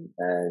question,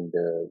 and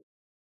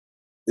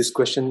this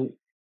question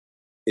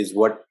is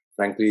what,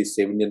 frankly,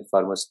 Save Indian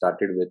farmers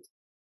started with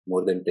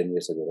more than 10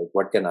 years ago. Right?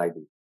 What can I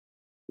do?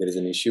 There is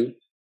an issue.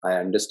 I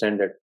understand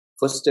that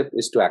first step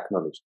is to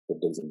acknowledge that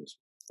there is an issue.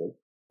 Right?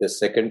 The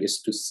second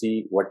is to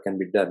see what can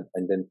be done,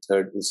 and then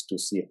third is to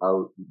see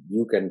how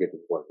you can get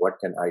involved. What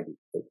can I do?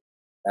 Right?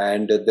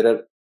 And there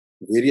are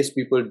various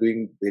people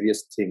doing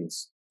various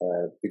things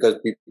because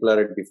people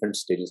are at different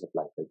stages of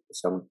life. Right?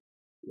 Some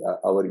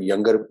our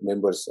younger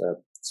members,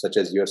 such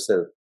as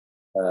yourself,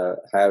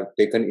 have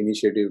taken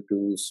initiative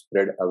to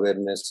spread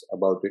awareness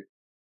about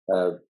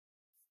it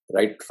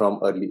right from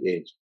early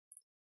age,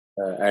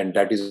 and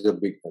that is a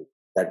big help.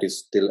 That is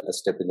still a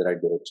step in the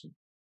right direction.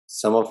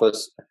 Some of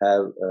us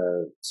have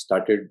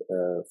started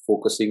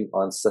focusing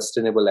on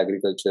sustainable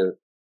agriculture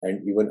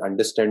and even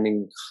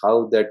understanding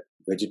how that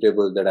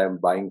vegetable that I'm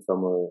buying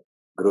from a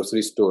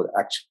grocery store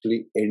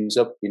actually ends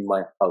up in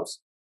my house.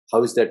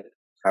 How is that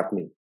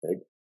happening? Right?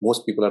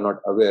 Most people are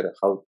not aware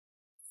how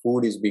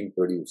food is being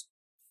produced,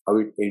 how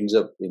it ends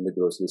up in the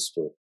grocery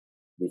store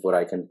before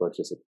I can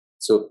purchase it.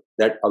 So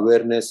that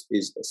awareness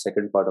is a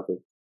second part of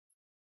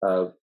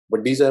it.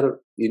 But these are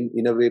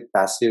in a way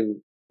passive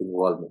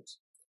involvements.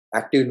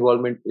 Active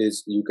involvement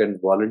is you can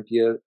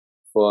volunteer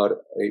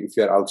for, if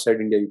you are outside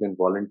India, you can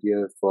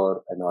volunteer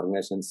for an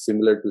organization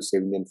similar to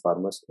Save Indian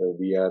Farmers.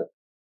 We are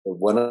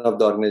one of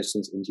the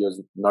organizations, NGOs,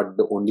 not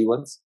the only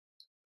ones,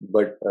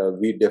 but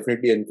we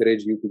definitely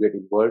encourage you to get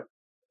involved.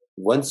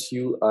 Once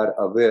you are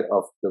aware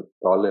of the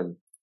problem,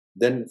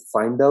 then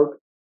find out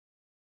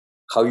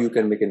how you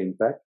can make an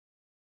impact.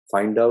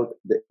 Find out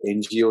the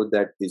NGO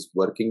that is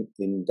working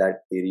in that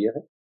area.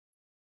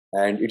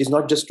 And it is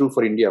not just true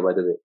for India, by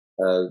the way.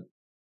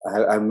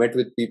 I've met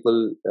with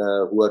people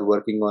who are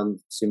working on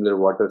similar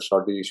water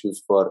shortage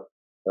issues for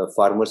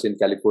farmers in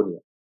California.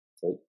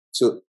 Right?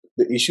 So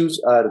the issues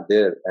are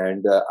there,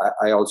 and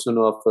I also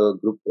know of a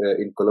group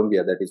in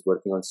Colombia that is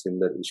working on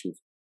similar issues.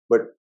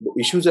 But the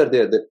issues are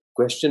there. The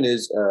question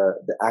is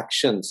the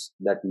actions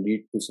that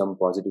lead to some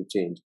positive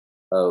change.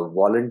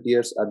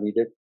 Volunteers are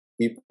needed.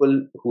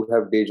 People who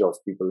have day jobs,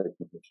 people like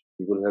Mahesh,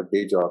 people who have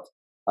day jobs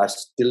are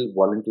still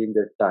volunteering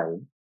their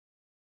time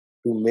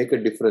to make a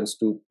difference,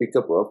 to pick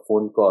up a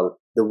phone call.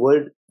 The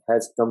world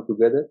has come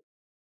together,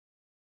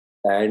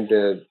 and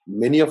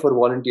many of our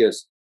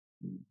volunteers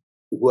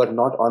who are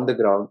not on the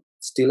ground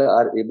still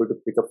are able to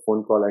pick up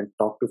phone call and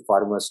talk to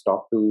farmers,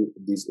 talk to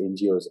these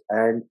NGOs,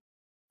 and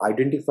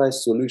identify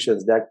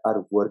solutions that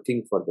are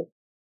working for them.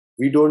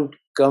 We don't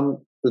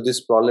come to this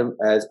problem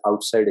as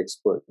outside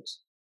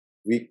experts.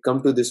 We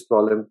come to this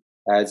problem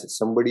as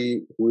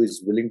somebody who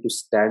is willing to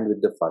stand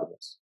with the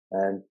farmers,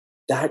 and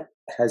that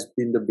has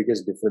been the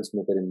biggest difference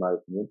maker in my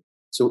opinion.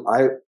 So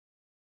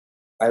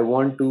I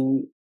want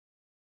to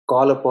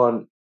call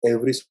upon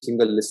every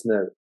single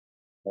listener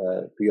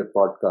to your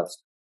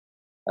podcast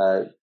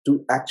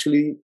to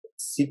actually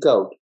seek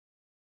out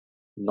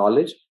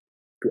knowledge,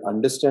 to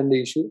understand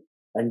the issue,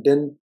 and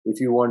then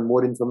if you want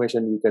more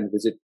information, you can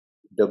visit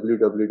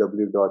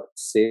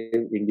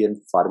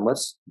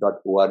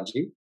www.saveindianfarmers.org.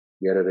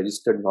 We are a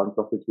registered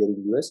non-profit here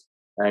in US,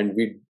 and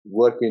we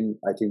work in,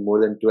 I think, more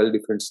than 12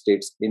 different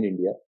states in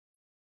India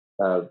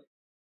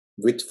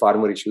with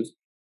farmer issues,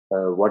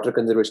 water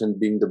conservation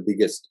being the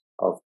biggest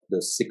of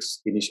the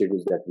 6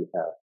 initiatives that we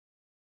have.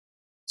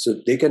 So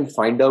they can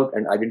find out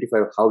and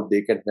identify how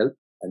they can help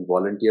and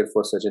volunteer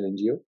for such an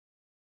NGO.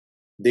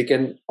 They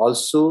can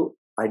also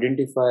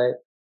identify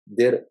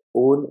their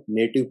own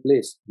native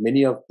place.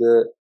 Many of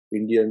the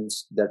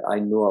Indians that I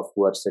know of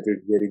who are settled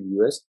here in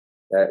US,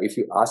 if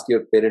you ask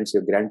your parents,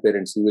 your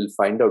grandparents, you will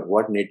find out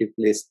what native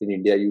place in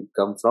India you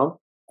come from.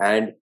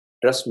 And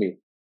trust me,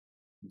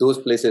 those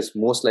places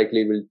most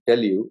likely will tell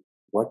you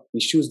what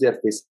issues they are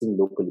facing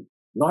locally.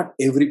 Not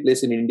every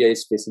place in India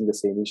is facing the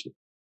same issue,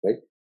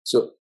 right?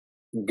 So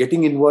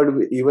getting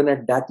involved even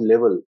at that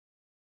level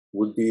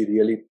would be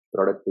really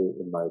productive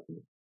in my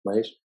opinion.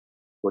 Mahesh,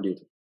 what do you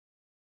think?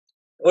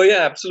 Oh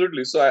yeah,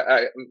 absolutely. So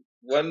I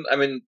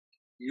mean,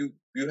 you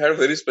had a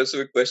very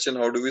specific question.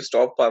 How do we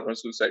stop farmer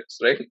suicides,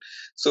 right?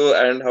 So,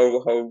 and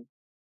how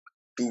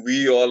do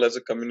we all as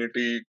a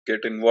community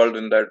get involved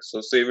in that?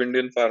 So Save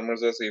Indian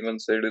Farmers, as Eamon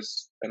said,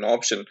 is an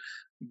option.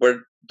 But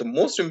the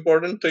most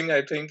important thing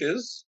I think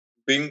is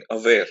being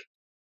aware.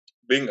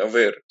 Being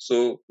aware.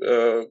 So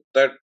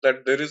that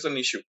there is an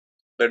issue,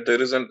 that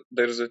there is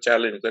a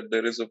challenge, that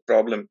there is a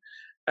problem,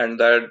 and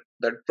that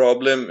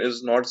problem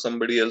is not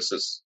somebody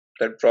else's.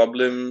 That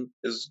problem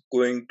is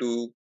going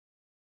to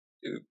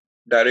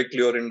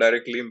directly or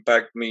indirectly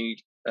impact me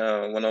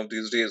one of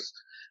these days.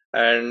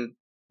 And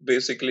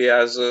basically,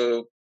 as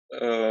a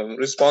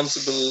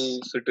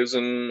responsible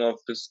citizen of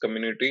this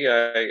community,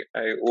 I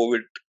owe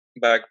it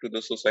back to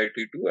the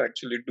society to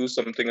actually do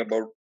something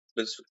about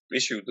this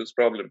issue, this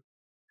problem.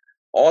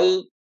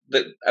 All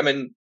the, I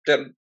mean,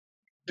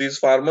 these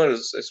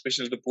farmers,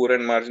 especially the poor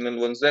and marginal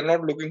ones, they're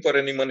not looking for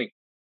any money.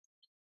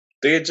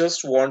 They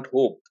just want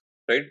hope,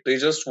 right? They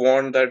just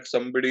want that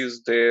somebody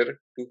is there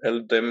to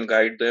help them,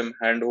 guide them,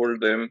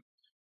 handhold them,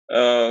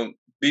 uh,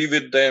 be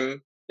with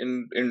them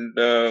in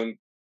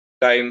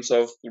times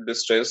of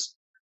distress,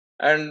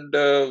 and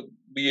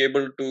be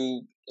able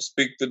to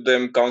speak with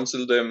them,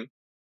 counsel them.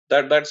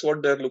 That's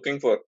what they're looking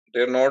for.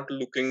 They're not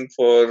looking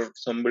for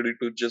somebody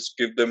to just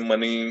give them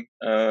money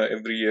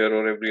every year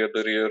or every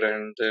other year,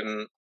 and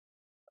then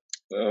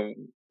um,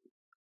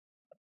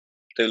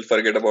 they'll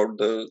forget about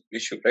the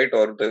issue, right?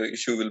 Or the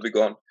issue will be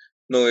gone.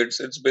 No,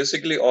 it's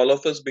basically all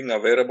of us being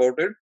aware about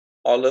it,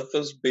 all of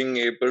us being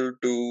able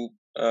to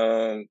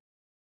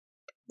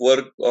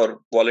work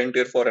or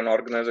volunteer for an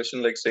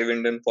organization like Save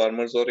Indian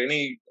Farmers, or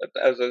any,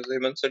 as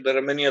Hemant said, there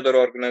are many other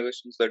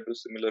organizations that do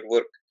similar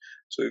work.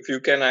 So if you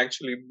can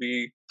actually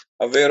be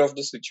aware of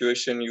the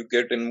situation, you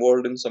get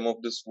involved in some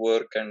of this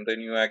work, and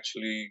then you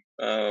actually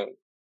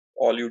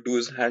all you do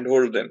is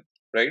handhold them,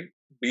 right?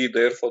 Be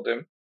there for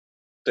them.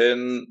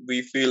 Then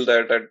we feel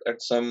that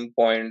at some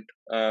point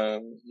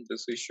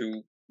this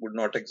issue would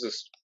not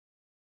exist.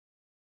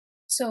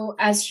 So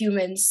as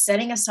humans,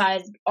 setting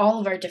aside all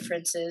of our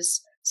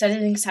differences,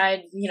 setting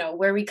aside,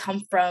 where we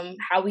come from,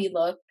 how we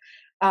look,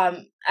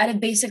 at a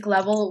basic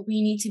level,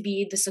 we need to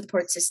be the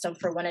support system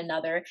for one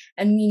another,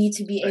 and we need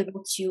to be Right.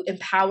 able to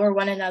empower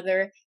one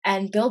another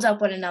and build up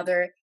one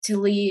another to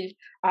lead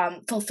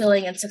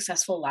fulfilling and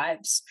successful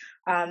lives.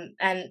 And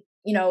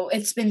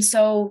it's been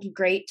so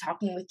great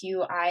talking with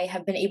you. I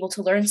have been able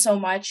to learn so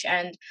much,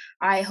 and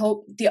I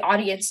hope the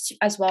audience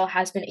as well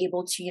has been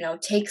able to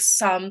take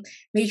some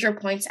major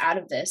points out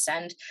of this.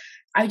 And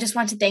I just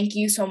want to thank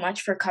you so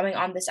much for coming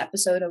on this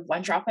episode of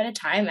One Drop at a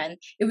Time. And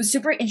it was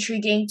super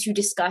intriguing to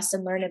discuss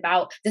and learn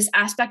about this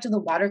aspect of the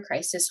water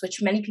crisis,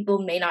 which many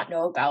people may not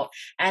know about,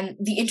 and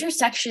the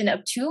intersection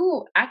of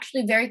two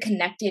actually very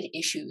connected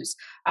issues,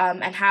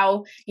 and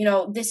how,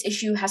 this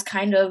issue has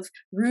kind of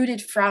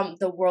rooted from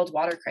the world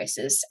water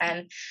crisis.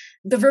 And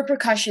the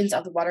repercussions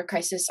of the water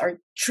crisis are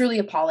truly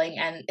appalling.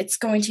 And it's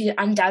going to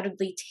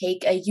undoubtedly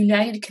take a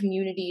united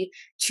community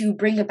to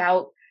bring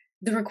about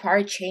the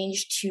required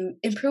change to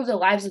improve the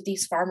lives of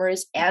these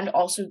farmers and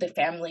also the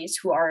families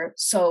who are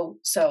so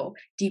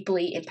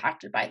deeply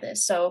impacted by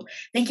this. So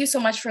thank you so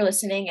much for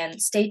listening,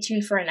 and stay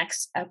tuned for our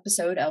next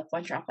episode of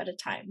One Drop at a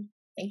Time.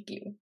 Thank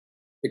you.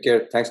 Take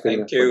care. Thanks,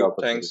 Karina. Thank you.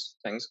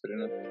 Thanks,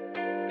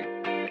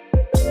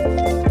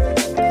 Karina.